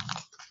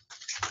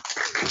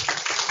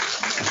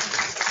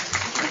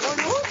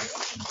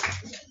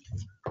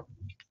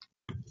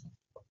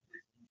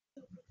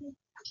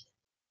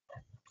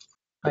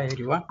 Hi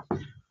everyone,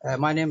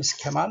 my name is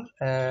Kemal.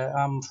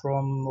 I'm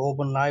from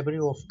Auburn Library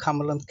of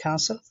Cumberland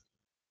Council.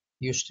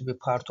 Used to be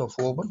part of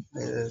Auburn,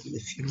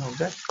 if you know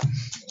that.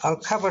 I'll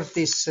cover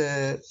this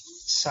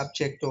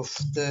subject of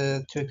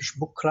the Turkish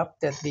book club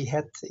that we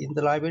had in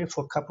the library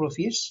for a couple of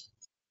years.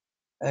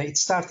 It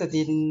started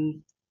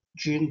in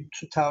June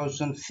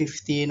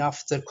 2015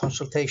 after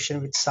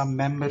consultation with some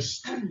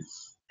members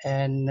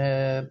and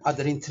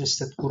other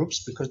interested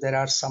groups, because there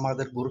are some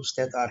other groups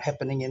that are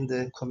happening in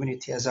the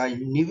community as I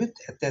knew it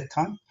at that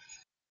time.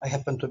 I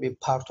happened to be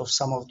part of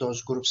some of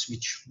those groups,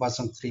 which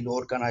wasn't really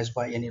organized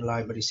by any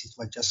libraries. It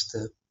was just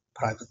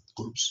private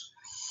groups.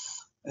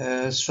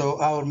 So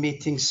our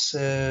meetings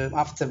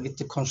after with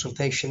the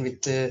consultation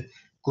with the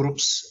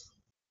groups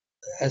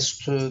as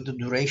to the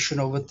duration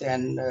of it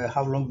and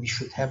how long we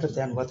should have it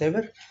and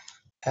whatever.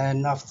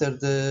 And after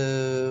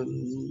the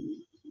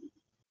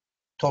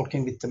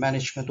talking with the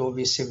management,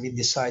 obviously we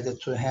decided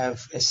to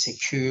have a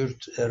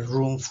secured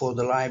room for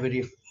the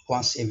library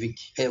once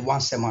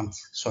a month.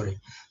 Sorry.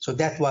 So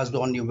that was the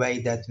only way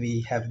that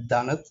we have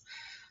done it,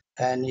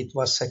 and it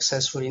was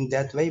successful in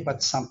that way.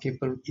 But some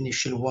people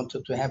initially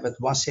wanted to have it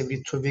once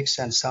every 2 weeks,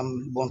 and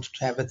some wanted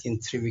to have it in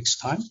 3 weeks'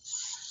 time.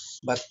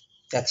 But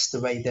that's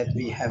the way that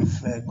we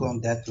have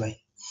gone that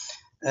way.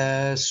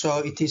 So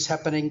it is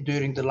happening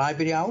during the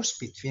library hours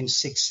between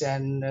 6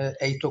 and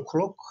 8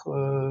 o'clock,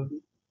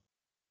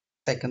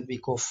 second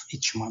week of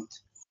each month.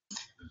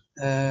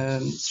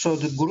 So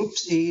the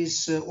groups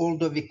is,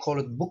 although we call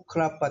it book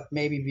club, but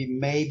maybe we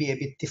may be a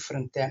bit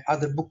different than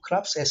other book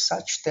clubs as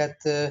such,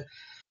 that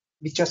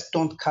we just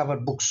don't cover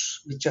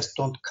books. We just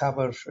don't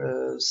cover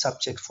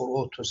subject for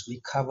authors.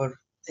 We cover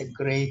a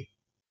great,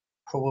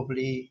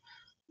 probably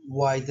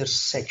wider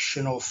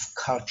section of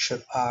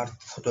culture, art,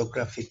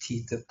 photography,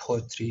 theater,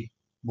 poetry,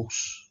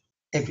 books,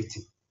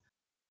 everything.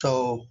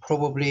 So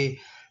probably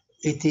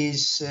it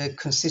is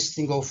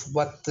consisting of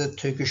what the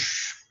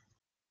Turkish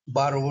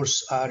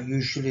borrowers are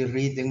usually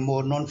reading,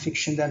 more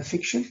non-fiction than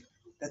fiction.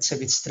 That's a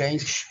bit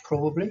strange,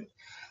 probably,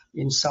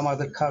 in some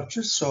other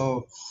cultures.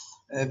 So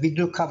we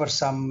do cover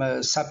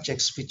some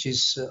subjects which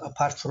is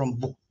apart from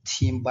book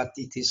theme, but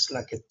it is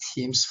like a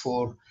themes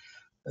for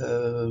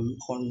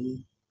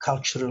on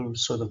cultural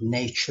sort of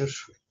nature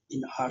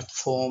in art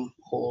form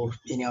or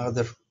any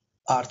other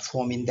art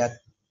form in that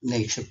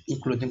nature,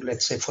 including,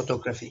 let's say,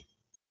 photography.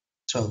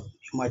 So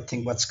you might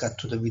think what's got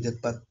to do with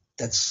it, but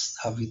that's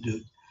how we do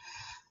it.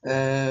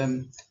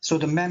 So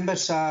the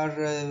members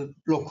are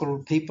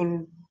local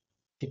people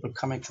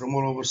coming from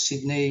all over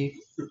Sydney,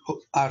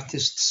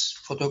 artists,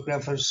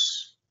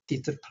 photographers,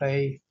 theatre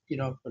play,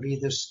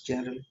 readers,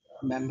 general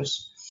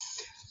members.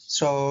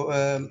 So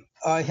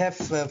I have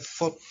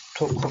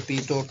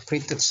photocopied or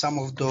printed some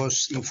of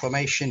those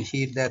information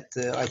here that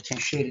I can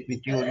share it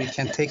with you, or we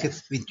can take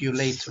it with you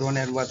later on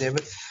and whatever.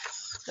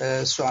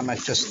 So I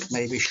might just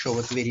maybe show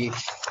it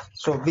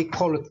so we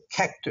call it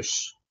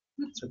cactus.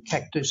 So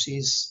cactus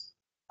is,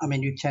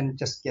 you can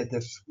just get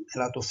a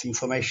lot of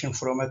information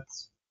from it.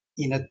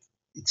 In it,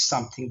 it's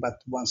something, but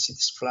once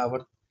it's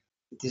flowered,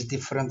 it is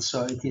different.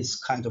 So it is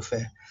kind of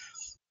a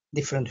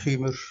different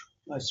humor,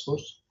 I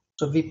suppose.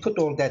 So we put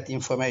all that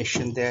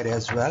information there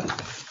as well.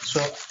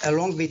 So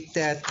along with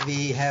that,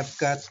 we have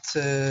got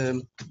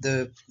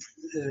the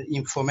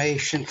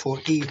information for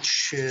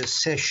each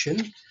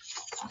session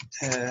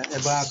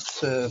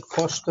about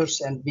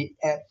posters, and we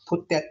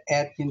put that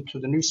ad into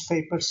the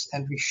newspapers,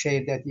 and we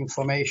share that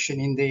information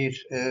in their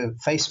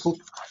Facebook.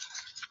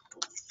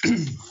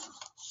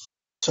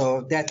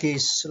 So that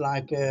is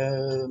like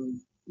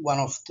one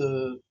of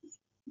the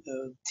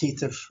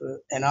theater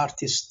an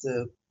artist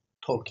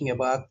talking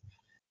about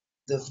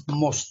the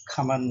most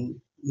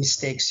common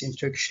mistakes in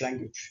Turkish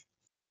language.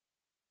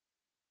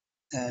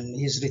 And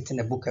he's written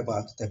a book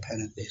about it,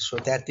 apparently. So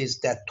that is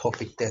that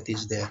topic that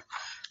is there.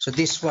 So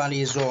this one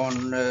is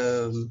on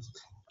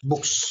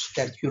books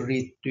that you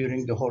read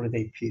during the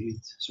holiday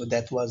period. So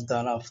that was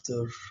done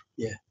after,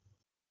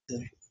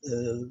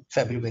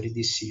 February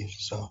this year.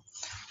 So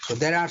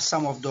there are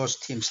some of those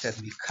themes that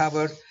we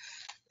cover.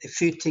 a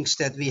few things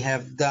that we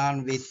have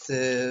done with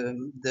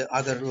the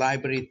other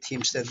library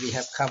teams that we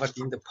have covered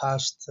in the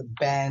past.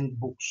 Banned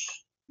books.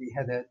 We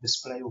had a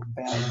display of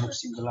banned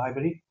books in the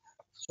library.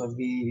 So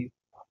we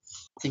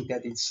think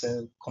that it's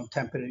a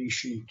contemporary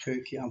issue in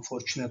Turkey.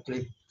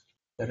 Unfortunately,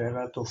 there are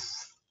a lot of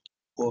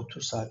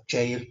authors are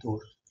jailed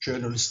or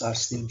journalists are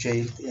still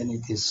jailed, and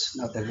it is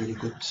not a very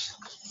good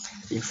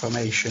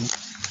information.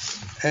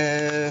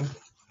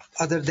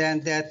 Other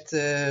than that,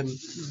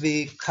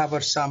 we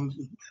cover some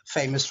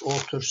famous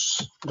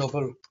authors,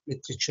 Nobel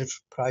Literature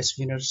Prize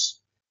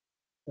winners,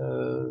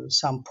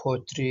 some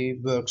poetry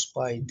works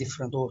by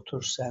different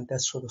authors and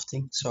that sort of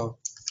thing. So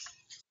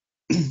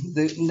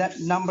the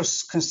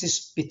numbers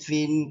consist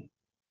between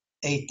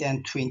 8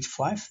 and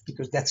 25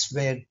 because that's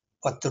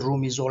what the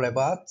room is all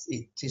about.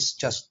 It is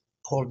just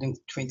holding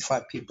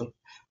 25 people.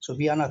 So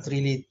we are not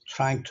really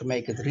trying to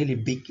make it really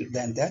bigger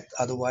than that.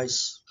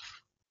 Otherwise,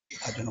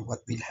 I don't know what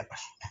will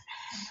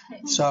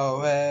happen.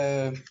 So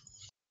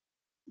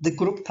the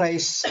group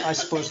plays, I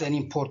suppose, an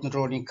important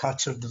role in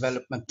cultural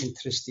development,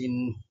 interest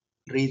in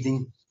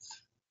reading,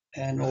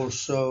 and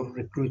also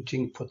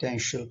recruiting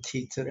potential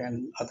theatre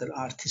and other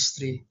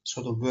artistry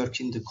sort of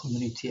work in the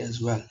community as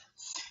well.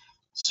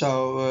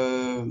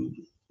 So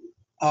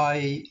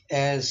I,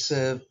 as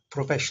a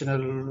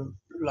professional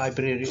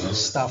library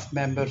staff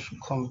member,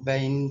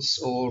 convenes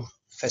or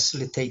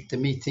facilitate the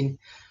meeting.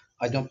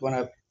 I don't want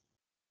to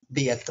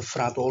be at the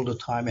front all the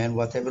time and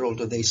whatever,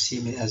 although they see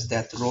me as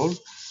that role,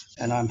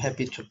 and I'm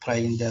happy to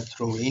play in that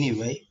role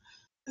anyway.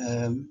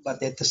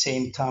 But at the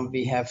same time,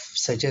 we have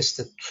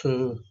suggested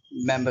to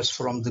members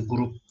from the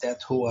group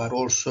that who are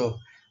also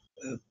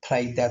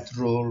play that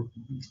role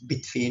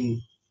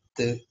between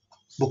the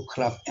book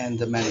club and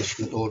the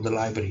management or the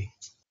library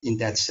in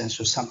that sense.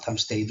 So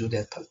sometimes they do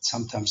that, but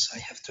sometimes I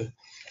have to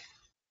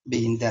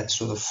be in that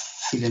sort of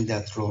fill in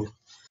that role.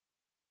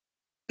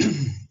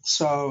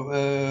 So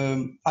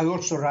I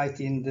also write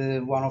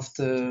in one of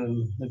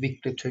the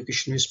weekly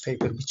Turkish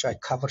newspaper, which I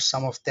cover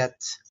some of that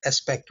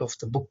aspect of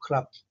the book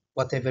club.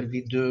 Whatever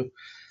we do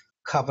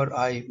cover,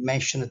 I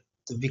mention it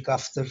the week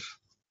after,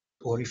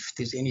 or if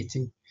there's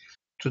anything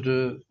to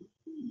do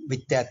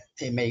with that,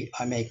 I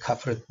may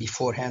cover it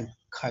beforehand,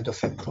 kind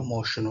of a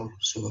promotional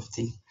sort of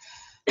thing,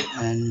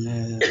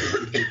 and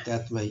do it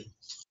that way.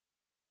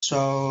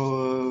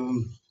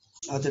 So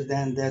other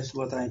than that,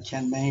 what I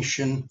can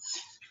mention,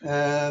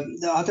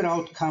 the other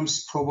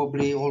outcomes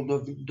probably,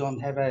 although we don't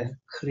have a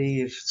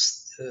clear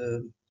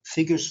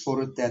figures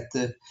for it, that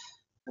the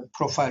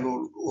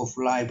profile of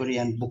library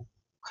and book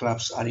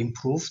clubs are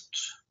improved,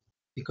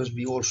 because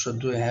we also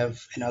do have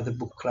another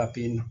book club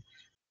in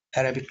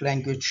Arabic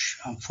language.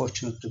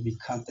 Unfortunately, we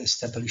can't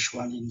establish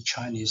one in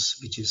Chinese,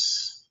 which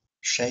is a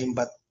shame,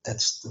 but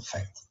that's the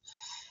fact.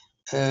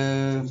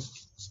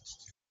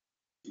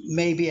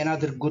 Maybe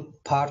another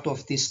good part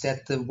of this,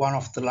 that one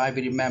of the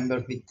library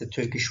member with the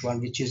Turkish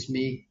one, which is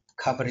me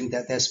covering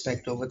that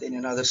aspect of it, and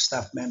another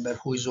staff member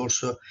who is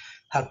also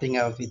helping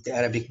out with the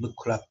Arabic book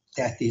club.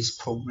 That is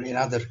probably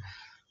another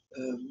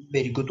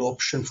very good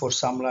option for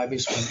some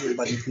libraries,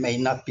 but it may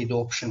not be the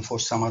option for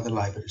some other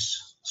libraries.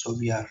 So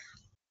we are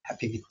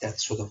happy with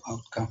that sort of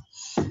outcome.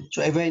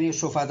 So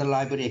awareness of other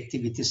library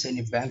activities and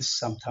events.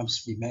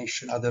 Sometimes we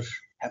mention other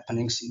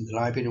happenings in the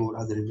library or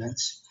other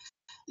events.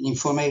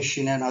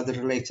 Information and other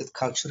related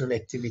cultural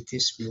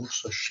activities we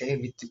also share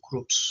with the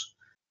groups,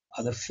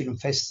 other film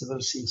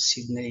festivals in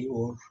Sydney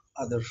or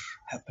other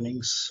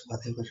happenings,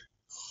 whatever.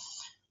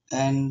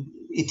 And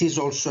it is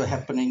also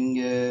happening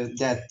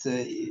that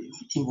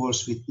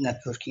involves with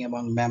networking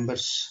among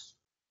members.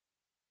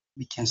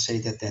 We can say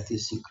that that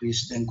is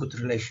increased, and good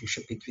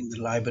relationship between the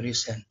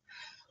libraries and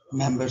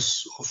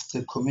members of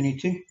the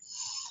community.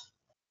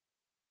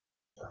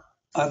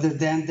 Other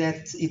than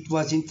that, it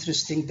was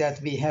interesting that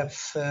we have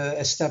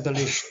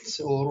established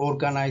or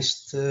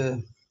organized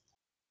 3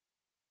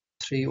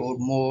 or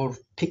more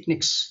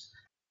picnics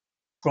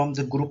from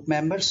the group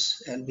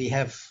members, and we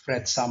have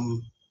read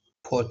some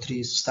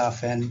poetry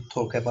stuff and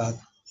talk about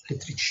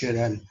literature,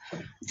 and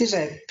it is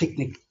a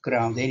picnic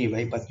ground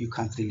anyway, but you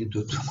can't really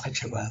do too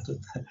much about it.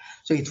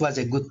 So it was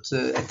a good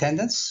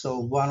attendance. So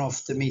one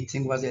of the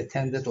meeting was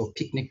attended, or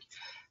picnic,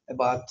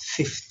 about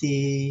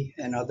 50,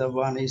 another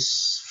one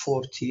is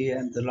 40,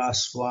 and the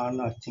last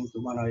one, I think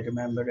the one I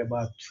remember,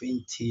 about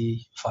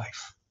 25.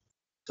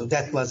 So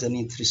that was an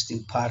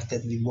interesting part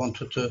that we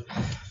wanted to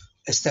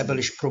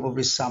establish,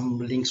 probably some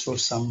links or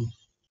some,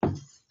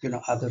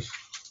 other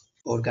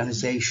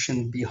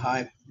organization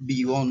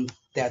beyond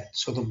that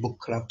sort of book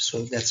club.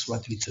 So that's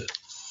what we do.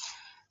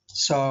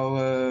 So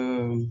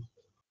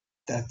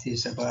that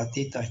is about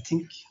it, I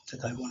think,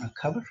 that I want to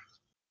cover.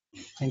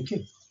 Thank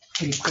you.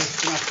 Any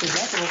question after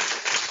that? Or?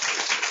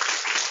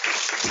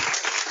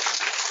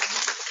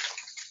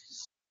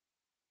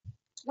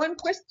 One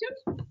question?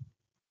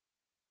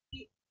 Do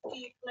you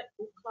collect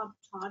book club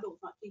titles?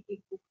 Like, do you give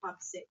book club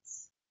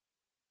sets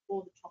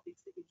for the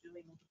topics that you're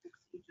doing or the books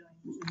that you're doing?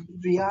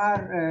 We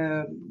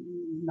are,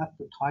 not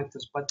the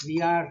titles, but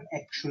we are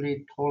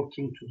actually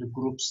talking to the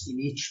groups in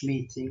each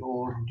meeting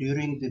or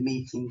during the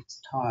meeting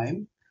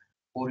time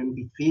or in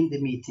between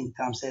the meeting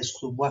times as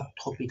to what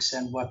topics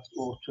and what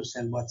authors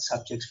and what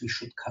subjects we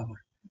should cover.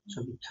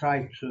 So we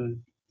try to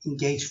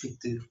engage with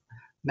the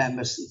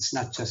members. It's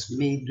not just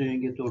me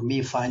doing it or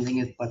me finding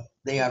it, but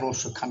they are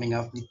also coming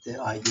up with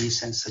the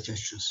ideas and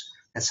suggestions.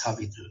 That's how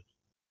we do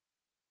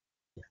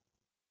it.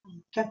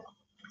 Okay,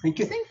 thank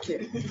you. Thank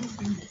you.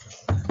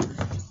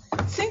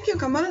 Thank you,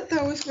 Kemal.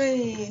 That was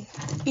very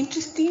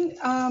interesting.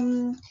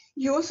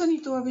 You also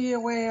need to be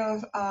aware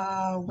of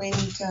when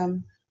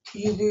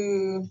you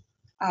do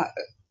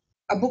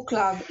a book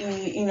club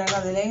in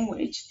another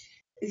language,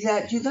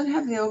 that you don't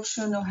have the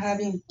option of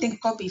having 10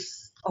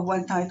 copies of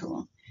one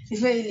title.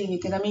 It's very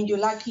limited. I mean, you're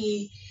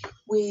lucky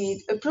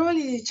with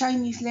probably the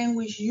Chinese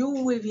language, you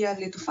will be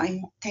able to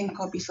find 10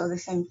 copies of the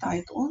same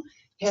title.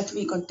 It has to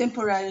be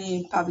contemporary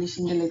and published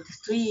in the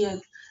latest 3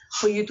 years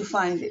for you to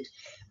find it.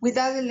 With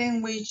other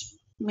language,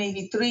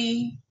 maybe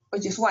 3 or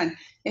just 1.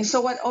 And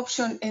so what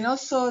option, and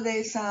also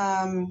there's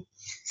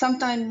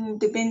sometimes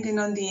depending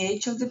on the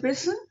age of the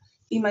person,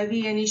 it might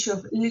be an issue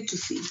of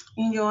literacy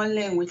in your own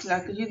language.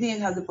 Like you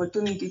didn't have the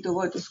opportunity to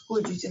go to school,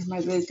 you just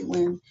migrated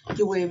when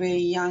you were very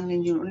young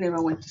and you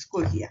never went to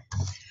school here.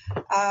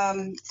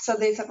 So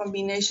there's a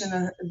combination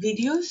of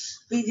videos.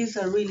 Videos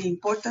are really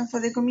important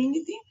for the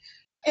community,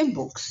 and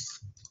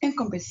books and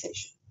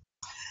conversation.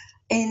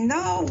 And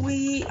now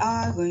we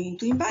are going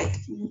to invite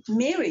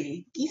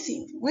Mary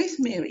Gissing. Where's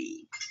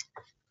Mary?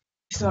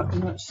 She's not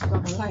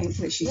online,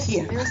 so she's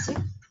here.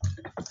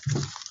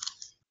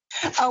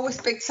 I will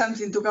expect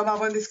something to come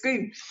up on the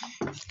screen.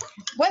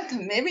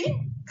 Welcome, Mary.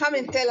 Come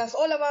and tell us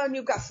all about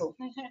Newcastle.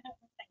 Thanks,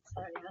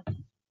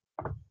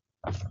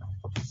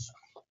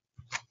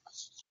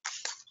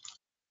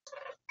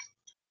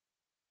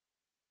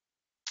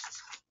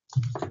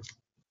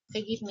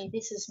 Forgive me,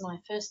 this is my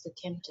first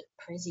attempt at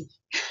Prezi.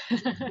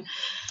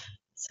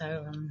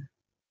 So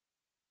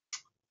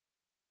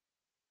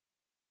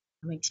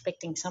I'm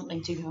expecting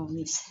something to go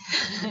amiss.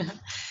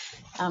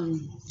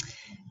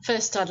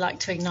 First, I'd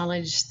like to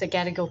acknowledge the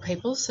Gadigal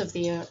peoples of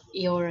the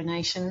Eora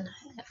Nation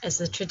as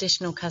the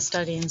traditional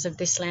custodians of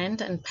this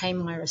land and pay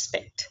my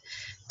respect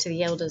to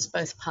the elders,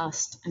 both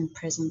past and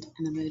present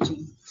and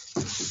emerging.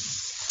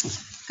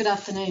 Good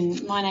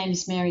afternoon. My name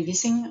is Mary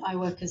Gissing. I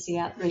work as the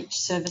Outreach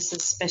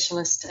Services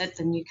Specialist at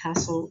the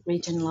Newcastle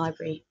Region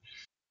Library.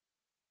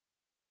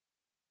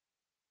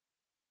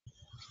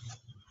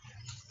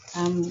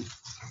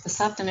 This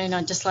afternoon,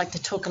 I'd just like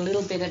to talk a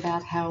little bit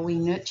about how we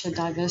nurture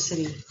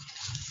diversity.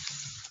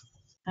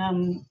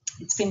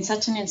 It's been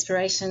such an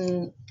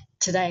inspiration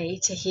today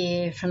to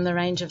hear from the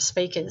range of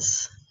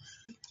speakers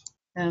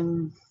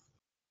and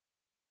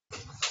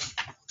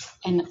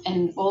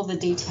all the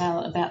detail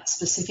about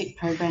specific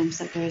programs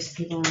that various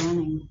people are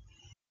running.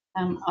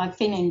 I've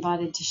been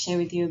invited to share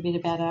with you a bit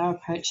about our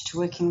approach to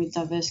working with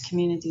diverse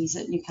communities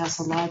at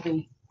Newcastle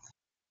Library.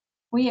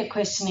 We are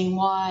questioning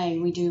why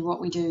we do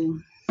what we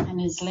do, and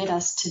has led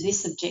us to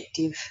this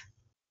objective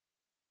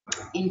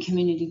in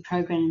community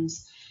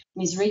programs,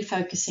 and is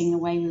refocusing the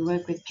way we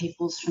work with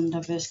peoples from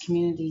diverse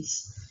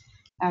communities.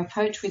 Our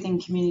approach within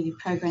community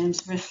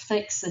programs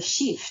reflects the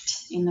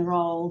shift in the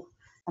role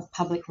of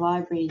public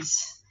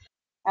libraries.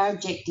 Our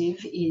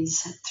objective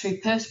is, through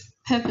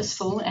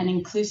purposeful and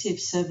inclusive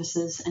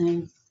services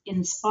and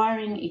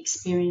inspiring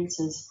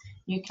experiences,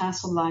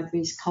 Newcastle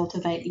Libraries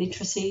cultivate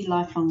literacy,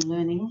 lifelong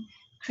learning,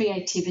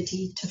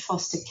 creativity to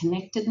foster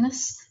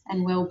connectedness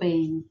and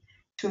well-being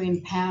through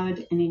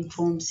empowered and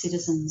informed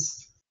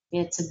citizens.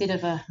 Yeah, it's a bit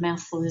of a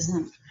mouthful,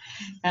 isn't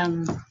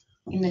it?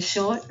 In the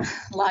short,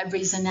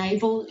 libraries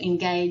enable,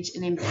 engage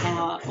and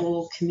empower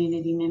all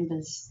community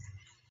members.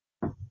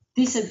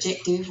 This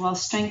objective, while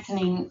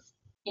strengthening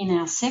in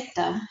our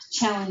sector,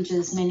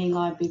 challenges many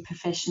library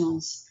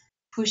professionals,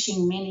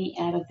 pushing many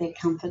out of their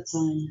comfort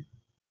zone.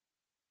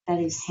 That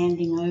is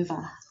handing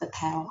over the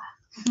power.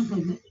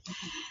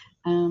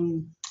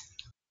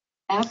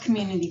 Our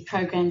community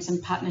programs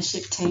and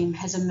partnership team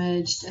has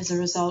emerged as a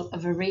result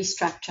of a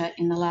restructure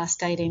in the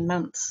last 18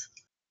 months.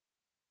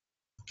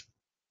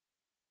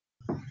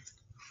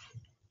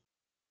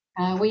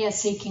 We are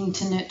seeking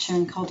to nurture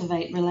and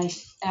cultivate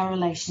our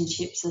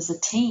relationships as a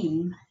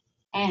team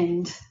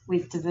and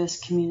with diverse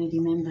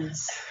community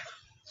members.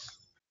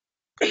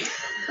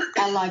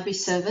 Our library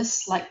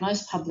service, like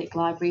most public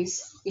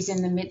libraries, is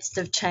in the midst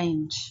of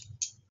change.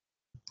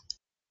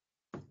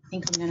 I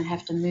think I'm going to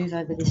have to move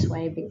over this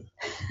way a bit.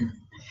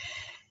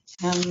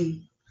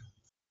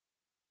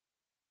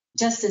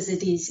 Just as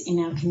it is in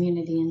our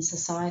community and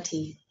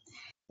society.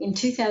 In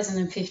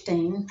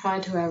 2015,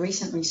 prior to our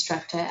recent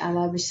restructure, our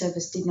library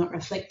service did not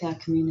reflect our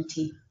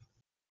community.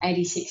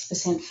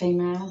 86%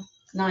 female,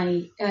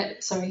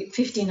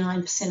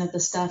 59% of the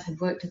staff had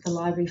worked at the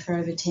library for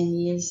over 10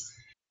 years,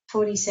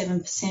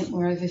 47%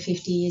 were over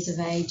 50 years of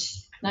age,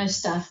 no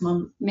staff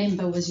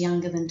member was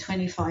younger than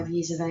 25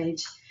 years of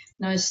age,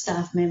 no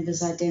staff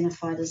members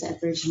identified as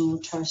Aboriginal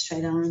or Torres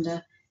Strait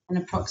Islander, and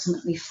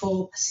approximately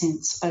 4%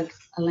 spoke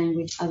a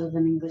language other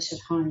than English at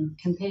home,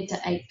 compared to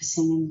 8%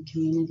 in the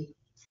community.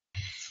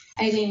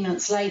 18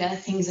 months later,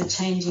 things are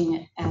changing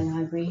at our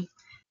library.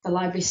 The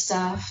library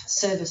staff,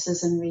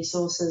 services and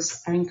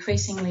resources are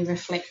increasingly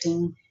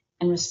reflecting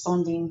and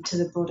responding to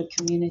the broader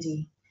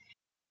community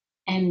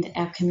and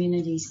our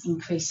community's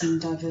increasing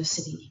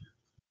diversity.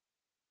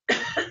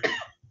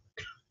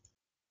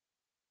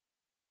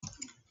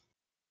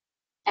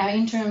 Our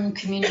interim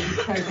community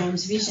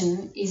program's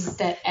vision is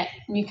that at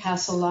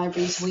Newcastle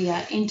Libraries we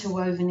are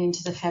interwoven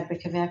into the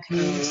fabric of our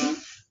community.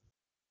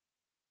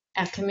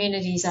 Our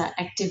communities are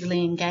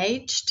actively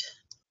engaged.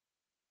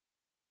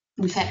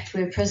 In fact,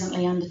 we're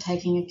presently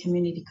undertaking a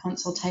community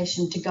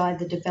consultation to guide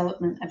the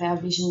development of our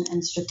vision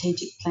and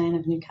strategic plan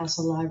of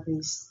Newcastle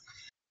Libraries.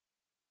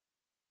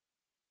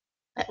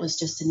 That was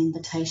just an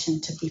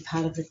invitation to be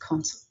part of the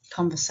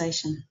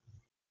conversation.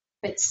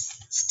 But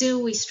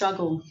still we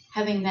struggle.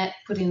 Having that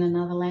put in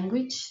another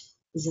language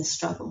is a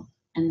struggle,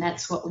 and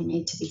that's what we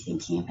need to be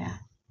thinking about,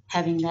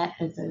 having that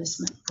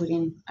advertisement put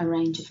in a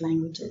range of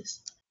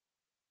languages.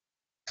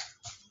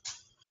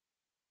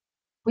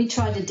 We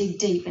try to dig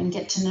deep and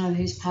get to know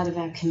who's part of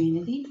our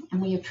community, and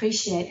we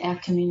appreciate our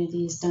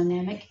community is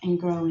dynamic and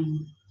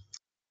growing.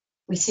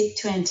 We seek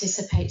to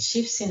anticipate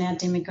shifts in our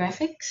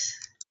demographics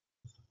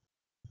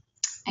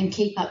and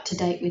keep up to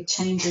date with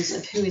changes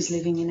of who is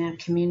living in our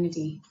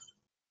community.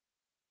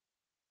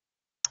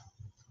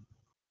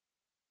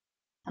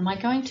 Am I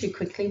going too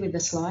quickly with the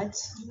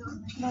slides?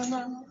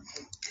 No.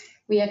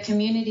 We are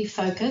community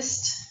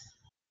focused,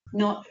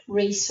 not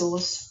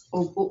resource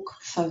or book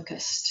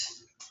focused.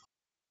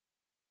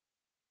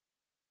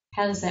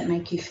 How does that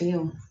make you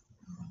feel?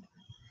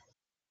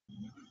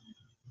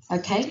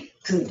 Okay,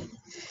 good.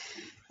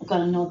 I've got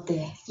a nod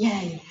there.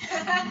 Yay.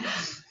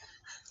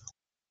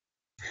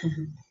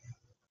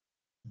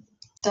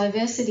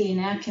 Diversity in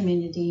our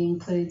community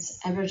includes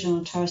Aboriginal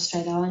and Torres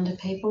Strait Islander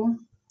people,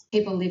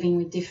 people living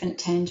with different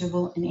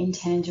tangible and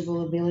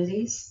intangible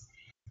abilities,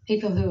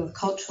 people who are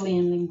culturally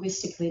and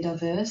linguistically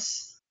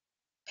diverse,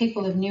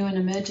 people of new and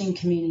emerging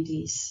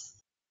communities,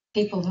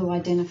 people who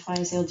identify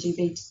as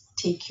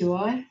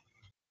LGBTQI,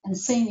 and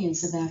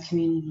seniors of our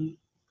community.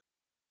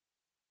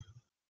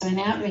 So in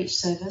outreach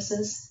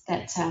services,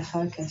 that's our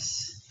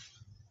focus.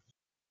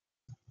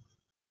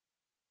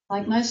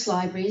 Like most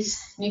libraries,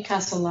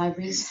 Newcastle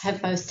Libraries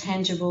have both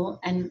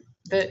tangible and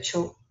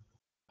virtual,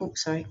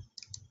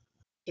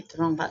 hit the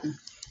wrong button.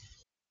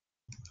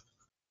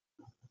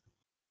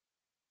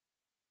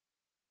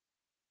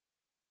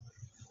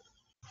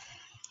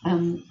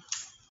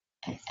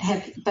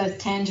 Have both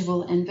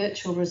tangible and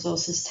virtual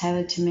resources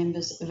tailored to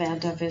members of our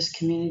diverse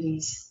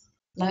communities.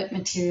 Loan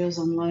materials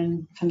on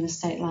loan from the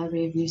State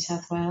Library of New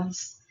South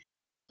Wales,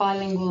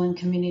 bilingual and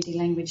community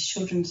language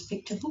children's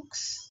picture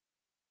books,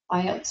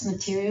 IELTS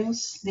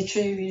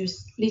materials,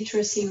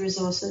 literacy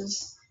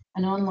resources,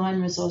 and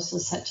online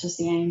resources such as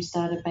the AIMS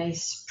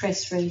database,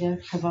 Press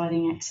Reader,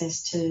 providing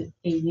access to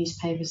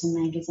e-newspapers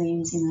and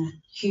magazines in a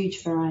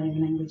huge variety of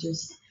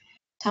languages,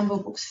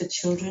 Tumble books for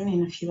children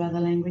in a few other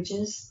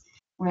languages.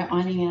 We're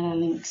ironing out our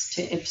links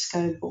to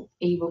EBSCO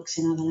ebooks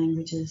in other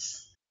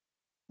languages.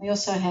 We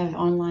also have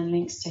online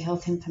links to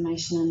health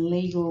information and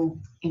legal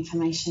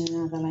information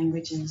in other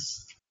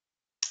languages.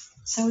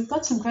 So we've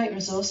got some great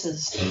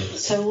resources.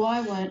 So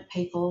why weren't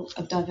people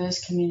of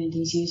diverse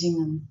communities using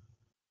them?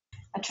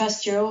 I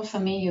trust you're all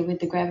familiar with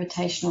the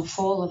gravitational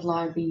fall of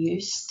library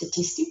use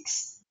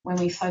statistics when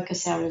our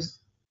focus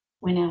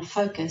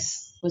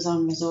was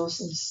on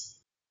resources.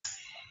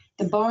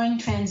 The borrowing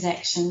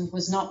transaction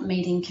was not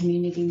meeting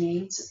community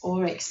needs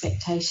or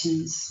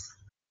expectations.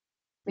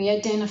 We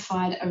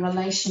identified a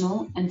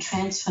relational and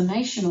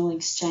transformational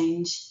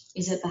exchange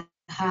is at the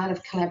heart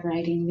of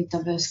collaborating with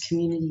diverse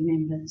community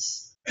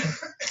members.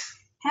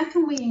 How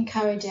can we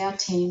encourage our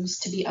teams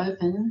to be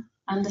open,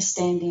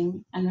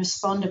 understanding, and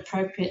respond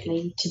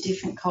appropriately to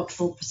different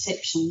cultural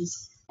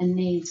perceptions and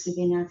needs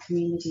within our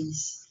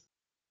communities?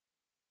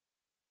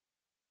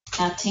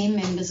 Our team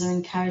members are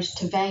encouraged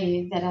to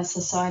value that our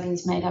society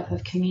is made up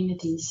of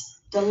communities,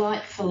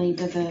 delightfully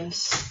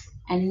diverse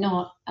and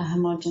not a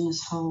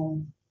homogenous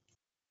whole.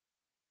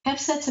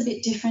 Perhaps that's a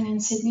bit different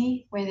in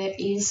Sydney, where there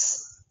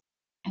is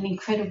an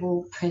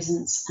incredible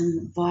presence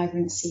and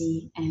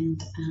vibrancy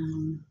and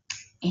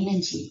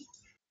energy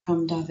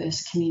from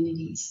diverse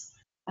communities,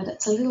 but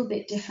it's a little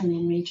bit different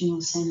in regional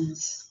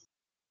centres.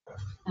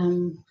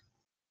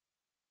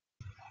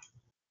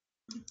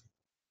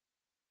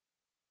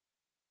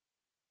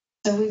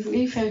 So we've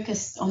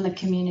refocused on the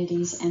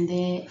communities and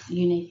their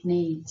unique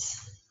needs.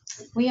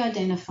 We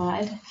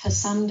identified for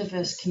some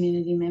diverse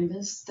community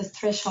members the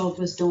threshold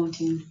was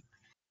daunting,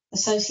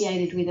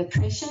 associated with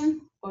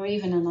oppression or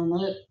even an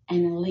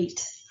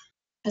elite,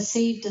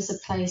 perceived as a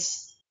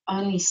place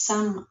only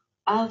some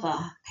other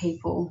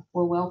people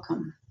were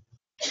welcome.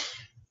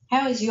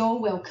 How is your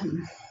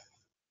welcome?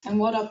 And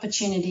what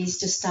opportunities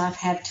do staff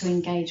have to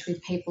engage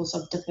with peoples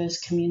of diverse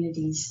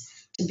communities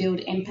to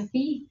build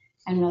empathy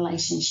and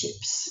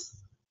relationships?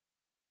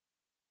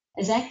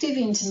 As active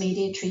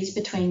intermediaries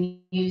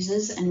between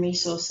users and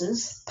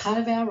resources, part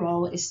of our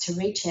role is to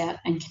reach out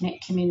and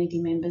connect community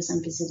members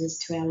and visitors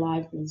to our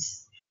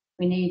libraries.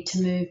 We need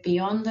to move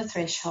beyond the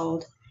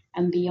threshold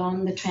and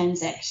beyond the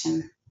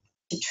transaction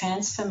to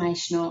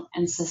transformational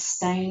and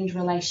sustained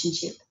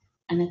relationship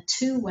and a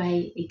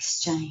two-way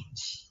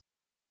exchange.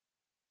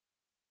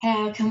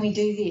 How can we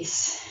do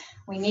this?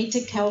 We need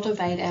to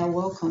cultivate our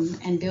welcome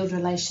and build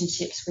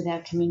relationships with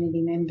our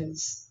community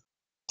members,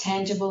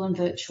 tangible and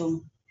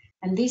virtual,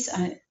 and this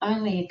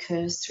only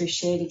occurs through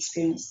shared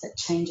experience that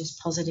changes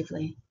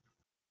positively.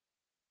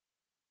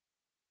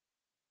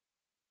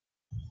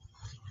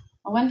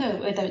 I wonder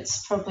whether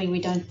it's probably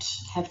we don't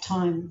have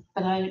time,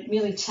 but I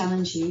really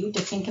challenge you to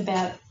think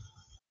about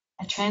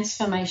a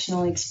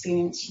transformational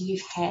experience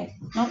you've had,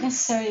 not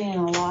necessarily in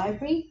a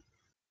library,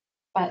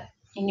 but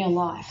in your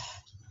life.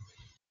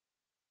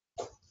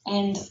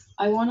 And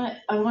I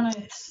want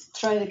to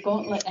throw the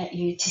gauntlet at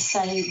you to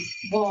say,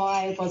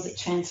 why was it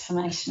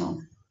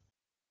transformational?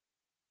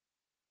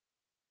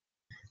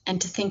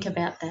 And to think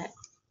about that.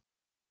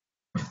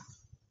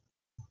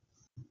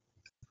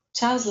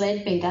 Charles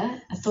Leadbeater,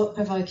 a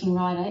thought-provoking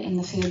writer in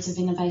the fields of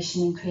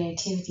innovation and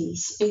creativity,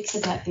 speaks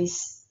about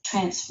this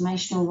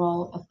transformational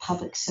role of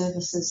public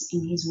services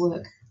in his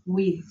work,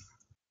 With.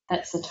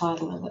 That's the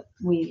title of it,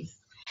 With.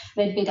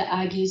 Leadbeater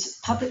argues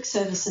public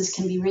services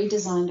can be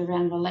redesigned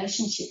around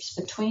relationships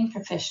between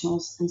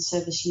professionals and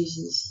service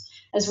users,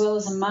 as well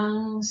as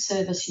among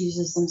service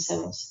users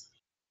themselves.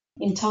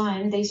 In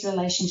time, these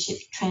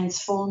relationships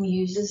transform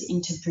users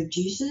into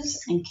producers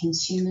and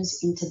consumers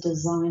into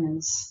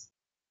designers.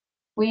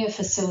 We are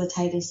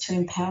facilitators to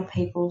empower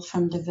people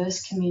from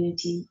diverse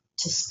community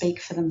to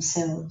speak for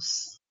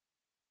themselves.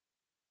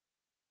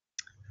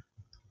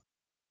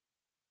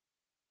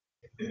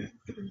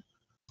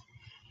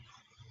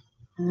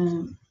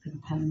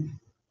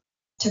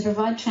 To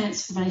provide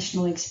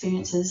transformational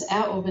experiences,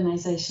 our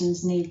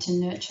organisations need to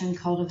nurture and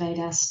cultivate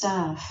our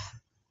staff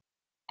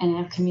and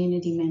our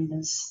community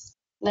members.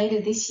 Later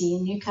this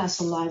year,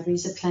 Newcastle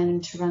Libraries are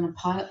planning to run a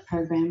pilot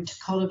program to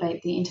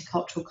cultivate the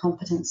intercultural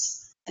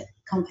competency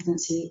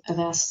of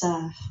our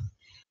staff.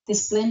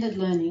 This blended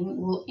learning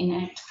will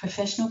enact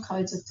professional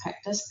codes of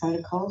practice,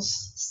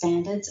 protocols,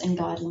 standards and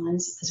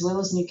guidelines, as well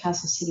as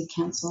Newcastle City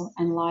Council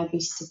and Library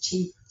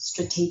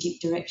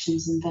strategic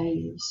directions and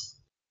values.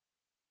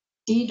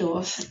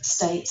 Deardorff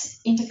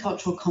states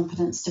intercultural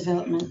competence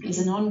development is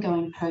an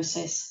ongoing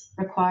process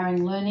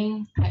requiring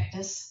learning,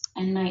 practice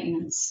and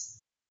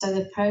maintenance. So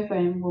the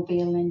program will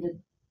be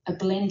a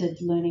blended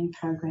learning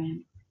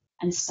program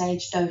and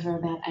staged over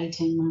about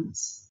 18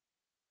 months.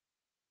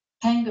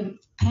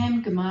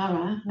 Pam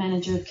Gamara,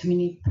 Manager of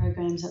Community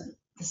Programs at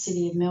the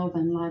City of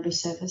Melbourne Library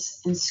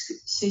Service, and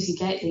Susie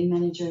Gately,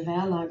 Manager of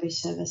our Library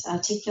Service,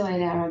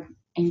 articulate our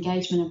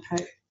engagement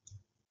approach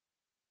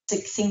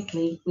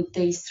succinctly with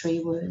these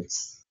three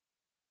words: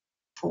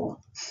 for,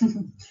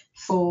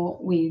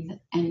 with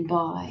and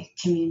by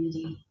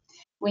community.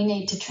 We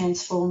need to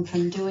transform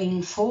from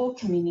doing for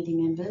community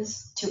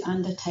members to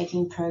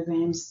undertaking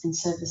programs and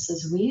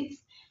services with,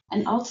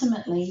 and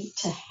ultimately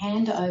to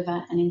hand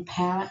over and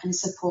empower and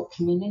support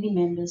community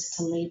members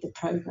to lead the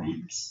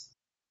programs.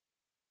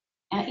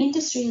 Our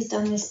industry has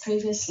done this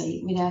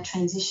previously with our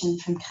transition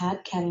from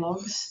card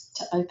catalogues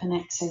to open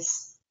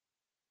access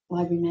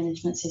library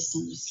management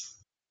systems.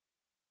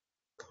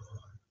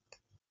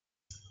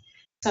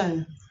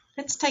 So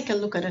let's take a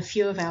look at a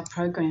few of our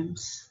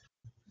programs.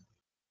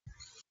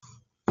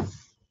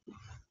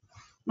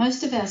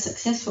 Most of our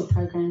successful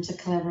programs are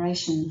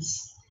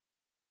collaborations.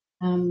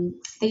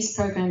 These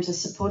programs are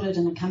supported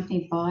and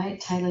accompanied by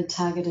tailored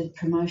targeted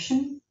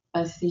promotion,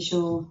 both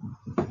virtual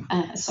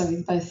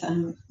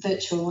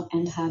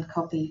and hard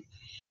copy.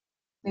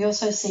 We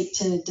also seek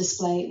to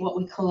display what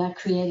we call our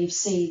creative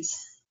seeds.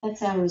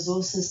 That's our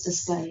resources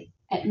display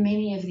at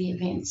many of the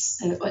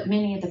events, at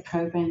many of the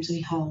programs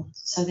we hold.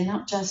 So they're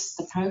not just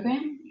the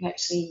program, you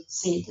actually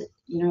see that,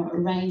 a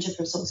range of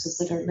resources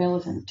that are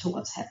relevant to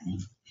what's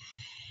happening.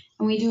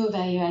 And we do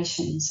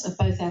evaluations of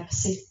both our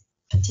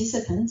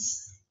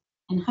participants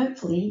and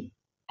hopefully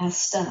our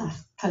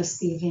staff post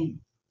the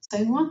event. So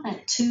we want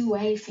that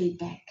two-way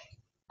feedback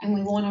and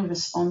we want to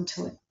respond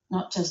to it,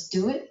 not just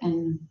do it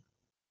and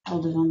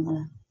hold it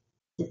on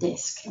the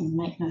desk and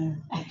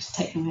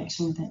take no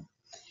action with it.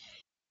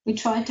 We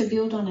try to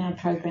build on our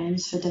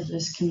programs for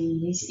diverse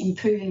communities,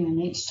 improving them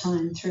each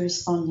time through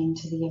responding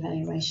to the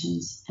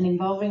evaluations and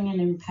involving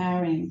and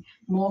empowering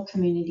more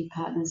community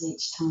partners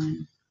each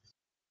time.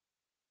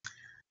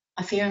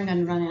 I fear I'm going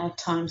to run out of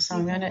time, so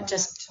I'm going to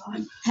just...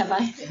 Have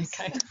I?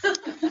 Okay.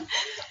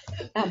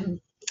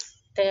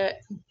 There,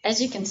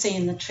 as you can see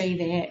in the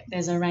tree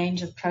there's a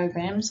range of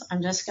programs.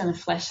 I'm just going to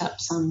flash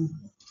up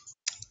some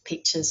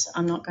pictures.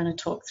 I'm not going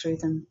to talk through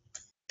them.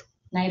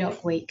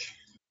 NAIDOC Week.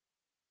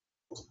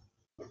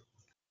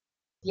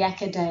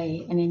 Yakka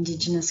Day, an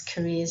Indigenous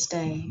Careers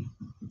Day,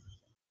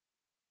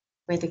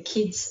 where the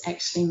kids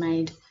actually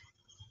made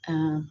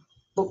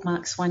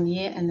bookmarks one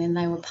year and then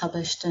they were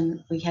published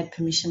and we had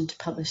permission to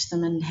publish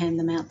them and hand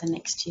them out the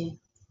next year.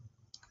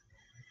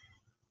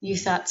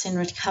 Youth Arts in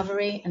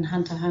Recovery and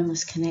Hunter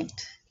Homeless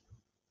Connect.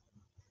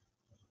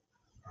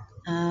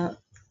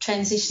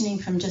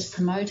 Transitioning from just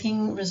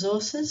promoting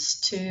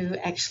resources to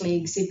actually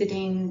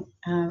exhibiting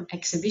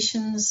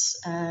exhibitions,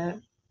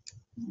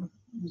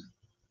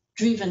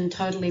 driven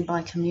totally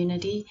by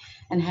community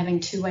and having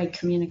two-way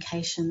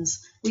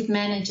communications with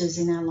managers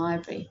in our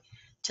library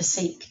to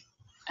seek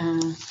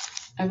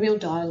a real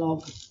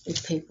dialogue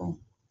with people.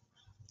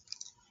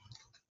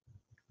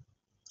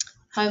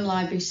 Home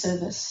library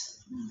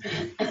service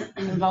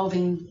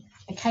involving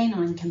a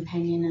canine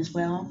companion as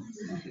well,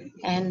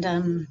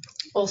 and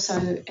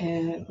also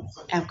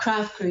our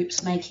craft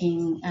groups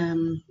making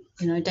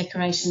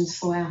decorations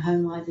for our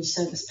home library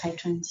service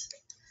patrons.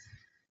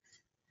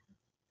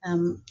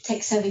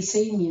 Tech savvy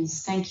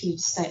seniors, thank you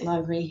State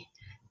Library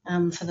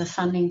for the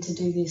funding to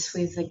do this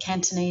with the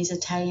Cantonese,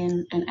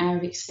 Italian and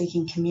Arabic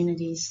speaking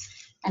communities,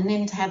 and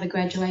then to have a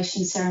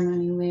graduation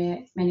ceremony where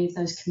many of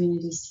those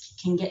communities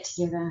can get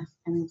together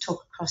and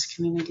talk across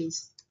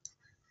communities.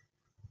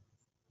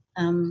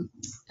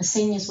 A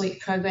Seniors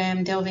Week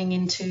program delving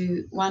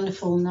into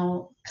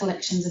wonderful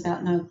collections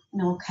about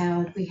Noel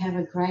Coward. We have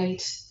a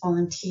great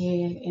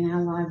volunteer in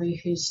our library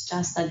who's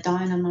just a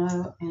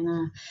dynamo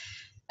and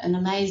an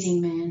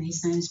amazing man.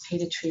 His name is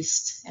Peter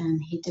Trist,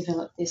 and he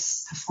developed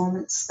this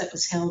performance that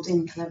was held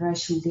in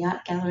collaboration with the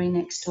art gallery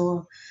next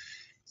door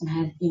and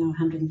had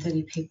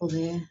 130 people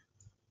there.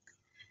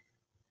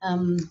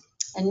 And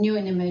new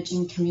and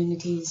emerging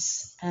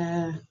communities,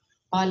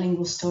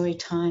 bilingual story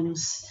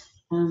times,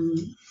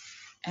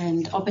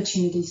 and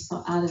opportunities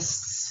for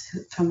artists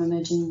from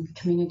emerging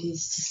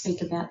communities to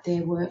speak about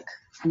their work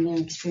and their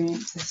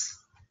experiences.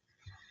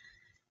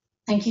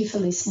 Thank you for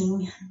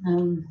listening,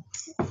 and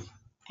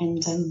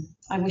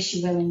I wish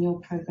you well in your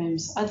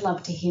programs. I'd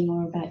love to hear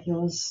more about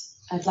yours.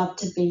 I'd love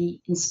to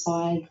be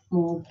inspired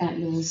more about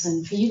yours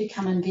and for you to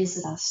come and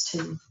visit us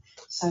too.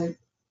 So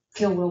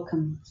feel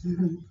welcome.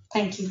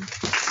 Thank you.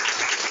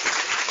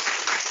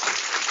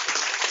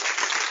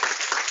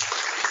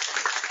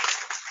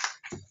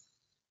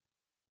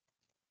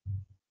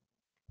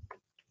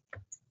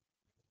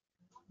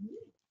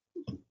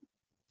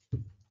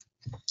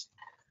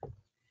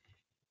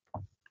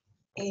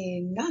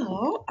 And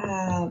now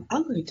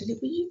I'm going to leave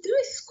you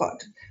Therese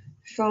Scott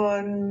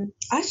from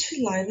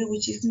Ashfield Library,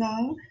 which is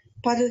now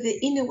part of the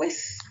Inner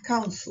West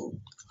Council.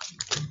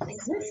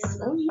 Thanks,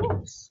 all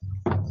yours.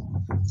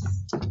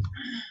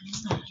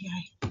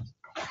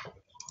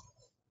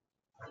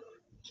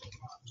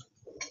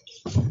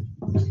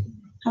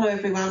 Hello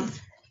everyone.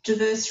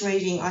 Diverse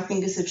reading I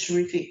think is a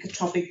terrific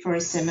topic for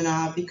a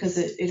seminar because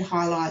it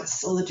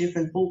highlights all the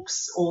different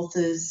books,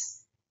 authors,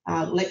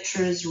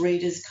 lecturers,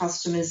 readers,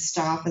 customers,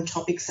 staff and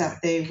topics out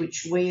there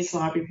which we as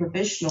library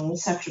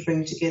professionals have to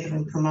bring together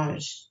and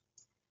promote.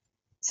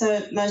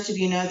 So most of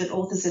you know that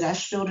Authors at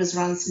Ashfield has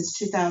run since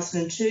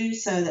 2002,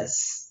 so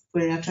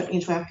we're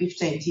into our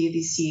 15th year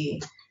this year.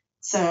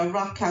 So a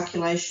rough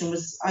calculation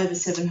was over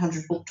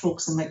 700 book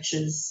talks and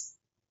lectures.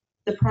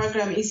 The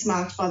program is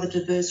marked by the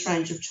diverse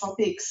range of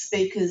topics,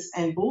 speakers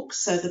and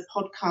books, so the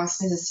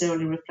podcasts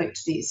necessarily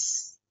reflect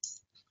this.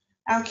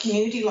 Our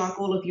community, like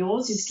all of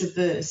yours, is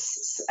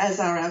diverse, as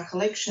are our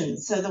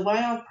collections. So the way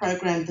I've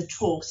programmed the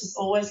talks has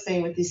always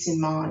been with this in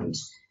mind,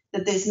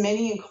 that there's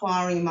many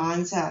inquiring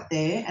minds out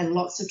there and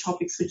lots of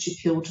topics which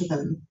appeal to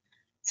them.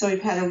 So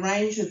we've had a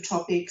range of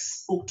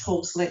topics, book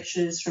talks,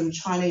 lectures from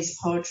Chinese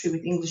poetry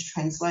with English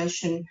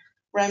translation,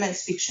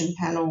 romance fiction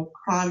panel,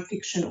 crime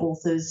fiction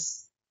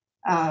authors,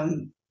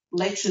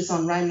 lectures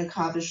on Raymond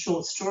Carver's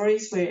short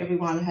stories where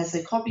everyone has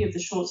a copy of the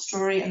short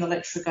story and the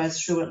lecturer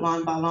goes through it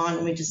line by line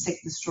and we dissect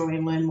the story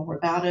and learn more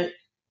about it.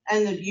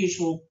 And the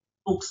usual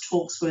books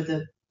talks where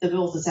the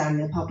authors are in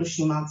their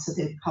publishing month, so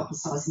they're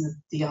publicising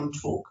the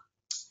talk.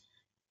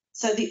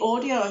 So the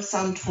audio of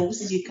some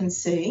talks, as you can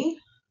see,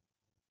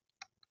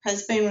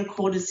 has been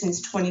recorded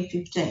since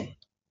 2015.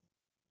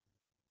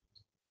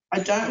 I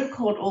don't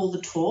record all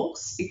the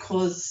talks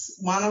because,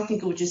 one, I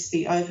think it would just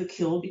be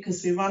overkill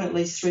because we run at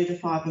least 3 to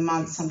 5 a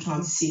month,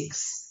 sometimes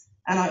 6.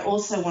 And I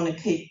also want to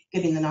keep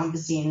getting the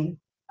numbers in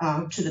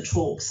to the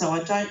talk. So I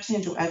don't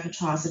tend to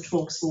advertise the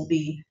talks will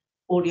be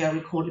audio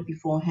recorded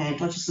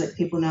beforehand. I just let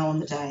people know on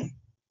the day.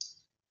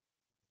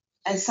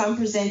 And some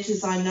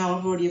presenters I know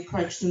I've already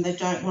approached them, they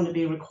don't want to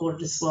be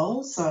recorded as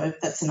well. So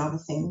that's another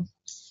thing.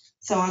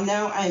 So I'm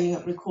now aiming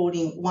at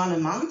recording 1 a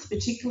month,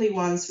 particularly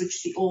ones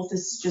which the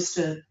authors just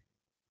are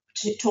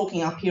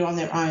talking up here on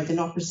their own. They're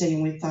not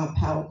presenting with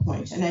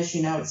PowerPoint. And as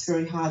you know, it's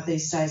very hard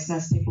these days.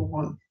 Most people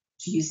want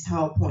to use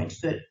PowerPoint,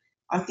 but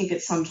I think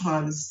it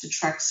sometimes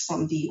detracts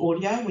from the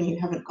audio when you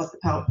haven't got the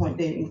PowerPoint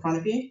there in front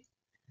of you.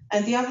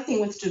 And the other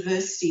thing with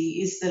diversity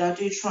is that I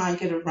do try and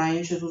get a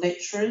range of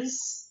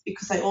lecturers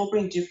because they all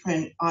bring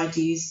different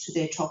ideas to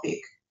their topic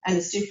and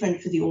it's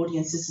different for the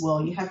audience as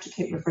well. You have to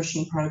keep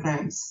refreshing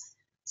programs.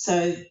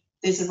 So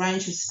there's a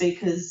range of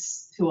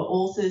speakers who are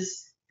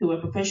authors, who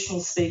are professional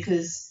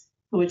speakers,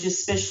 who are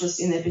just specialists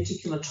in their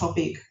particular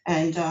topic.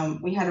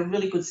 And we had a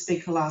really good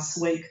speaker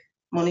last week.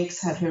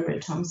 Monique's had her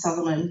at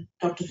Sutherland,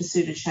 Dr.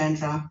 Vasudha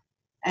Chandra.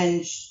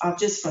 And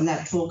just from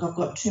that talk, I've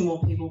got 2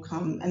 more people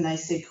come and they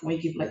said, can we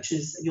give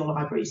lectures at your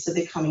library? So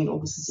they're coming in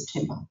August and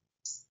September.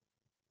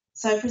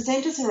 So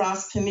presenters are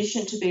asked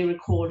permission to be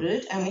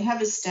recorded and we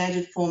have a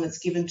standard form that's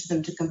given to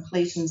them to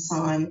complete and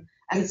sign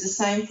and it's the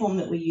same form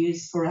that we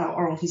use for our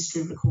oral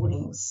history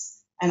recordings,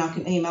 and I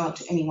can email it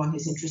to anyone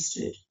who's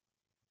interested.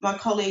 My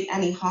colleague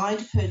Annie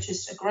Hyde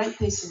purchased a great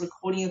piece of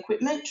recording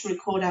equipment to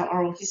record our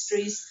oral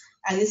histories,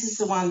 and this is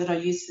the one that I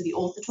use for the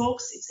author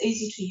talks. It's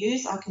easy to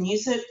use, I can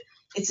use it.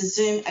 It's a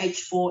Zoom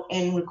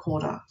H4n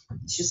recorder.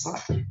 It's just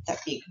like that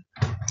big.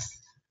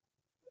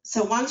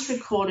 So once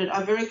recorded,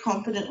 I very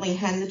confidently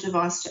hand the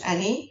device to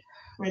Annie.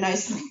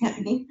 Renee's looking at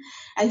me,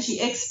 and she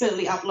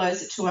expertly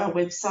uploads it to our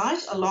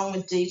website along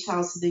with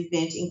details of the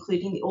event,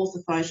 including the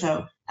author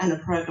photo and a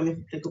program if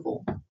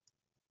applicable.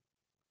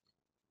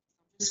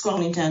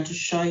 Scrolling down to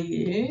show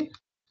you.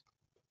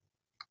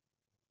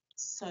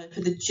 So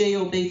for the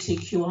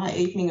GLBTIQA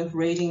evening of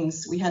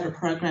readings, we had a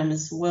program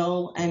as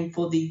well, and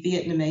for the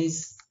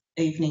Vietnamese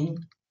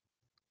evening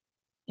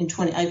in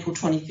April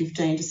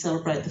 2015 to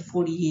celebrate the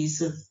 40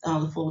 years of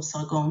the fall of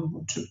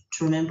Saigon, to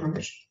remember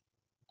it.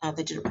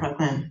 They did a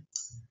program.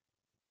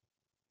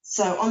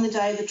 So on the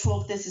day of the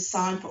talk, there's a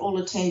sign for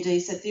all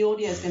attendees that the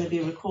audio is going to be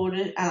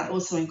recorded, and I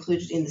also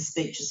included in the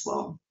speech as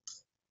well.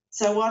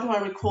 So why do I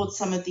record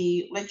some of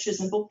the lectures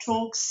and book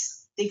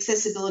talks? The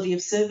accessibility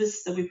of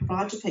service that we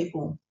provide to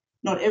people.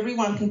 Not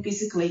everyone can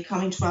physically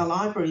come into our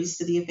libraries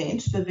for the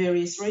event for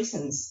various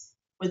reasons,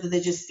 whether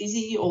they're just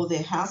busy or they're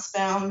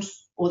housebound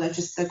or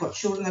they've got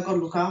children they've got to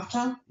look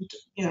after.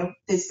 You know,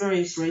 there's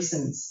various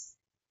reasons.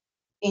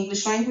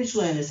 English language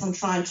learners, I'm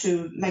trying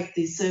to make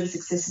the service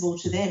accessible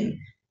to them.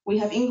 We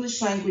have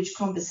English language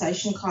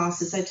conversation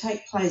classes. They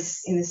take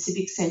place in the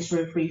Civic Centre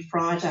every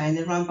Friday, and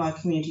they're run by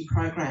community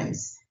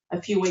programs.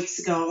 A few weeks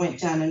ago, I went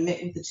down and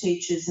met with the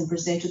teachers and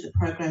presented the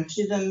program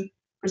to them,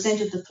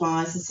 presented the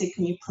flyers and said,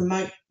 can you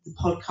promote the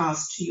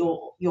podcast to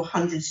your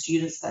 100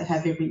 students they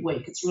have every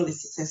week? It's really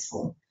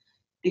successful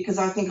because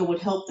I think it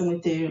would help them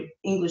with their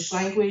English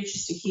language,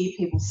 just to hear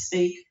people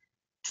speak,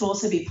 to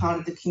also be part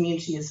of the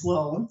community as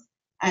well.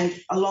 And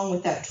along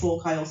with that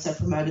talk, I also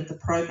promoted the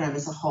program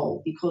as a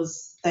whole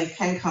because they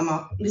can come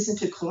up, listen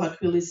to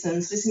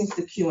colloquialisms, listen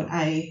to the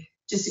Q&A,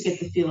 just to get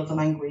the feel of the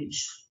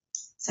language.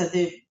 So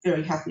they're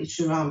very happy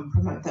to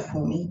promote that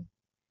for me.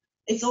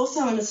 It's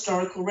also an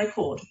historical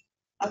record.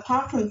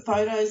 Apart from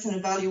photos and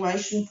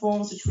evaluation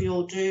forms, which we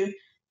all do,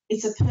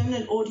 it's a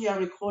permanent audio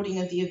recording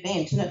of the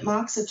event, and it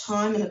marks a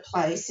time and a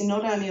place in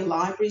not only a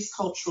library's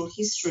cultural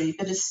history,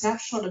 but a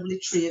snapshot of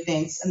literary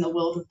events and the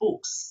world of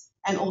books,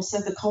 and also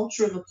the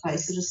culture of a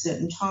place at a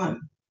certain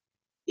time.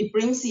 It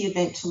brings the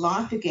event to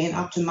life again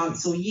up to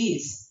months or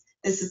years.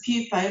 There's a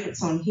few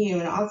favourites on here,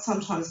 and I'll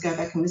sometimes go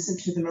back and listen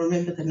to them and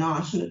remember the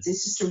night, and it's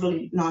just a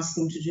really nice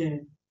thing to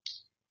do.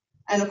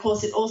 And of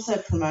course, it also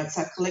promotes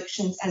our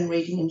collections and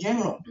reading in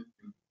general.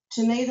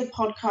 To me, the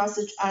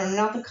podcasts are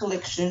another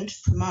collection to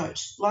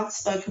promote, like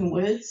spoken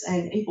words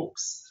and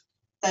ebooks.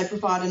 They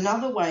provide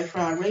another way for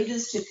our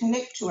readers to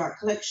connect to our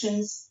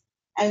collections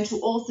and to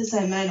authors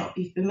they may not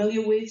be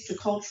familiar with, to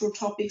cultural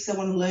topics they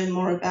want to learn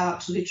more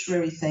about, to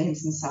literary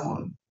themes and so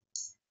on.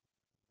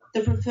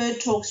 The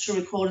preferred talks to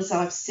record, as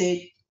I've said,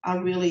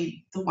 are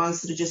really the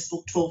ones that are just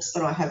book talks,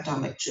 but I have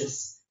done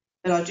lectures.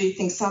 But I do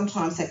think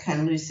sometimes they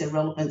can lose their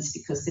relevance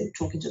because they're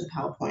talking to the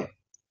PowerPoint.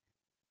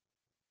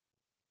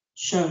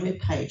 Show web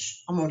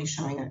page. I'm already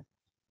showing it.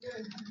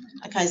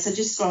 Okay, so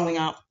just scrolling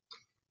up.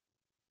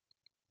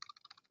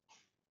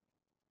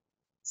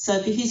 So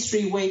the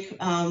History Week,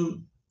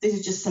 these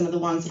are just some of the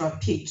ones that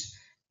I've picked.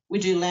 We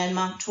do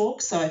landmark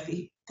talks. So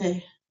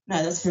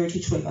that's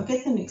Heritage Week. I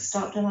get them mixed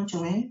up, don't I,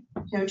 Joanne?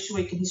 Heritage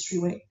Week and History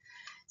Week.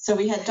 So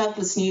we had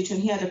Douglas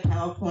Newton. He had a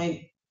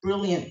PowerPoint,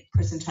 brilliant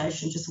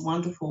presentation, just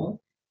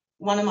wonderful.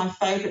 One of my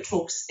favourite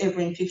talks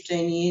ever in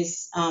 15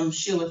 years,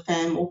 Sheila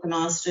Pham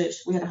organised it.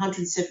 We had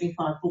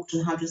 175 booked and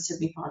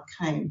 175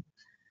 came.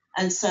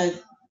 And so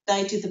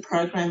they did the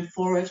program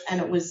for it, and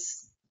it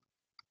was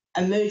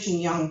emerging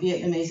young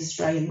Vietnamese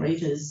Australian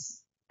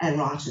readers and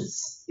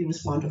writers. It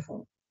was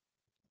wonderful.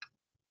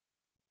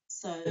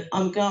 So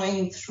I'm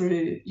going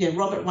through,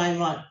 Robert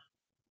Wainwright,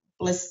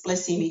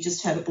 bless him, he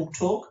just had a book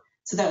talk.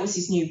 So that was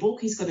his new book.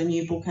 He's got a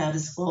new book out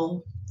as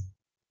well.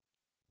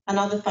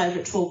 Another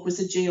favourite talk was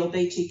the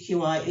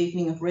GLBTIQA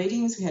evening of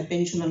readings. We had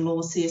Benjamin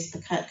Law, C.S.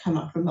 Pacat come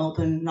up from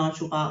Melbourne,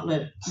 Nigel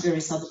Bartlett,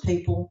 various other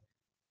people.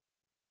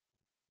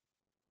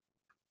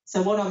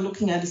 So what I'm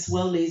looking at as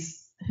well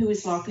is who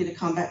is likely to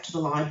come back to the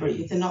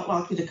library. If they're not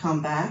likely to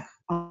come back,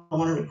 I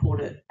want to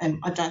record it. And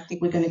I don't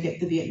think we're going to get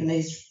the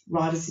Vietnamese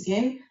writers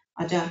again.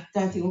 I don't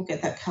think we'll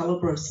get that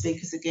calibre of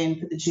speakers again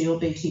for the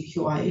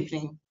GLBTIQA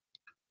evening.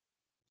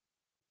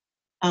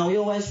 We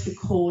always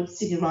record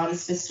Sydney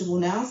Writers Festival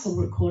now, so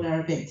we'll record our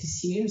event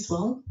this year as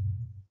well.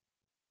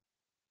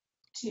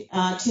 Tim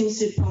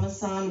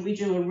Supamassan, we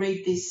do a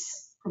Read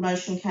This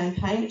promotion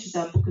campaign, which is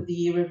our book of the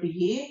year every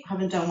year. I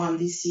haven't done one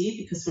this year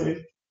because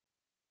we're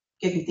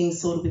getting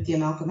things sorted with the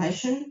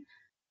amalgamation.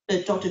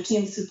 But Dr.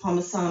 Tim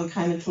Supamassan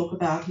came and talked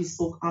about his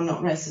book, I'm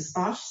Not Racist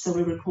But, so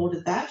we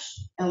recorded that.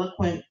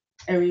 Eloquent,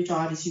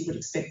 erudite, as you would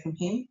expect from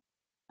him.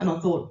 And I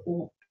thought,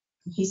 well,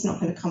 he's not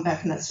going to come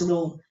back, and that's a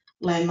real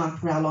landmark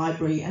for our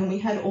library. And we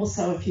had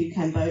also a few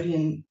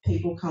Cambodian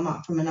people come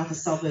up from another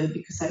suburb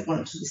because they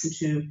wanted to listen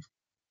to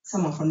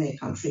someone from their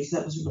country, so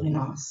that was really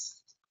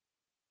nice.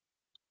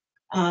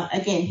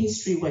 Again,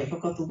 History Week, I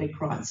got the week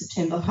right,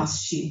 September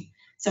last year.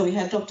 So we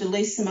had Dr.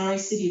 Lisa Murray,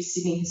 City of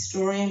Sydney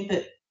historian,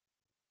 but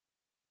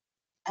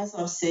as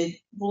I've said,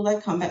 will they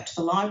come back to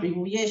the library?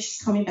 Well, yeah,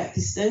 she's coming back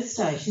this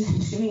Thursday.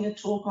 She's giving a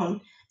talk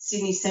on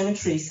Sydney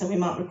cemeteries, so we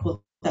might record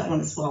that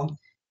one as well.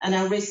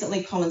 And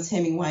recently, Collins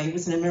Hemingway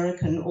was an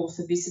American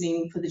author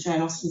visiting for the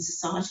Jane Austen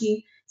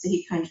Society, so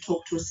he came to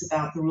talk to us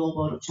about the real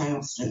world of Jane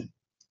Austen.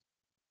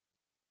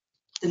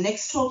 The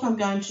next talk I'm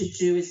going to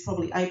do is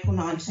probably April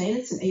 19.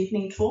 It's an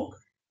evening talk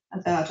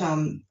about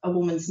a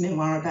woman's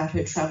memoir about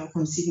her travel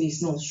from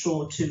Sydney's North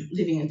Shore to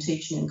living and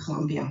teaching in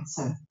Columbia,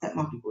 so that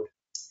might be good.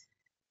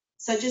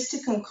 So just to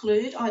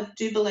conclude, I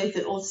do believe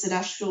that Authors at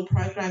Ashfield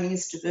programming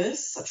is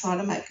diverse. I try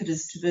to make it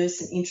as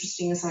diverse and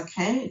interesting as I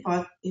can.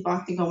 If I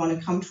think I want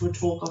to come to a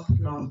talk, I'll put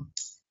it on.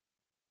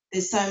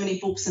 There's so many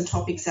books and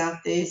topics out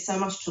there, so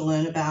much to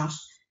learn about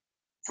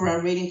for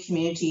our reading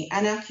community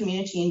and our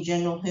community in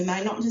general, who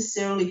may not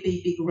necessarily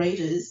be big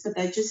readers, but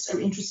they just are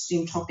interested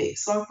in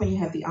topics. Like when you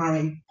have the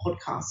RM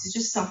podcast, it's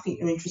just something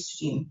you're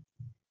interested in.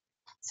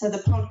 So the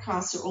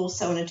podcasts are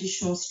also an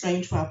additional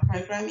stream to our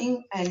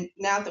programming, and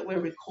now that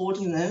we're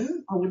recording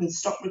them, I wouldn't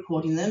stop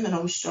recording them, and I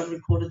wish I'd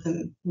recorded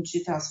them in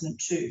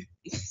 2002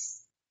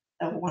 because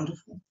they were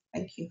wonderful.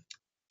 Thank you.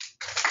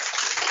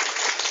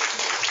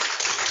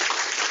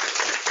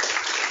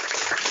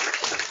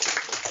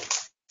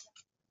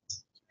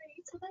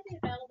 Will they be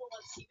available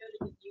once you go to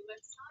the new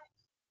website?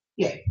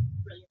 Yeah.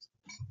 Brilliant.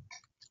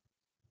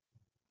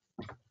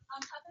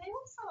 Are they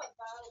also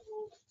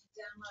available to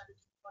download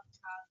as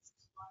podcasts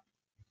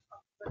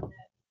from the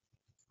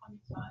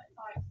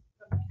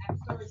App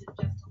Store, or is it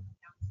just on the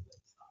council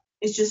website?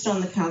 It's just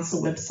on the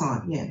council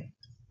website, yeah.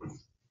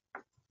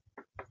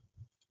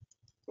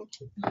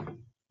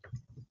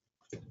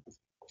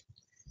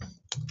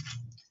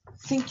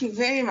 Thank you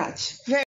very much.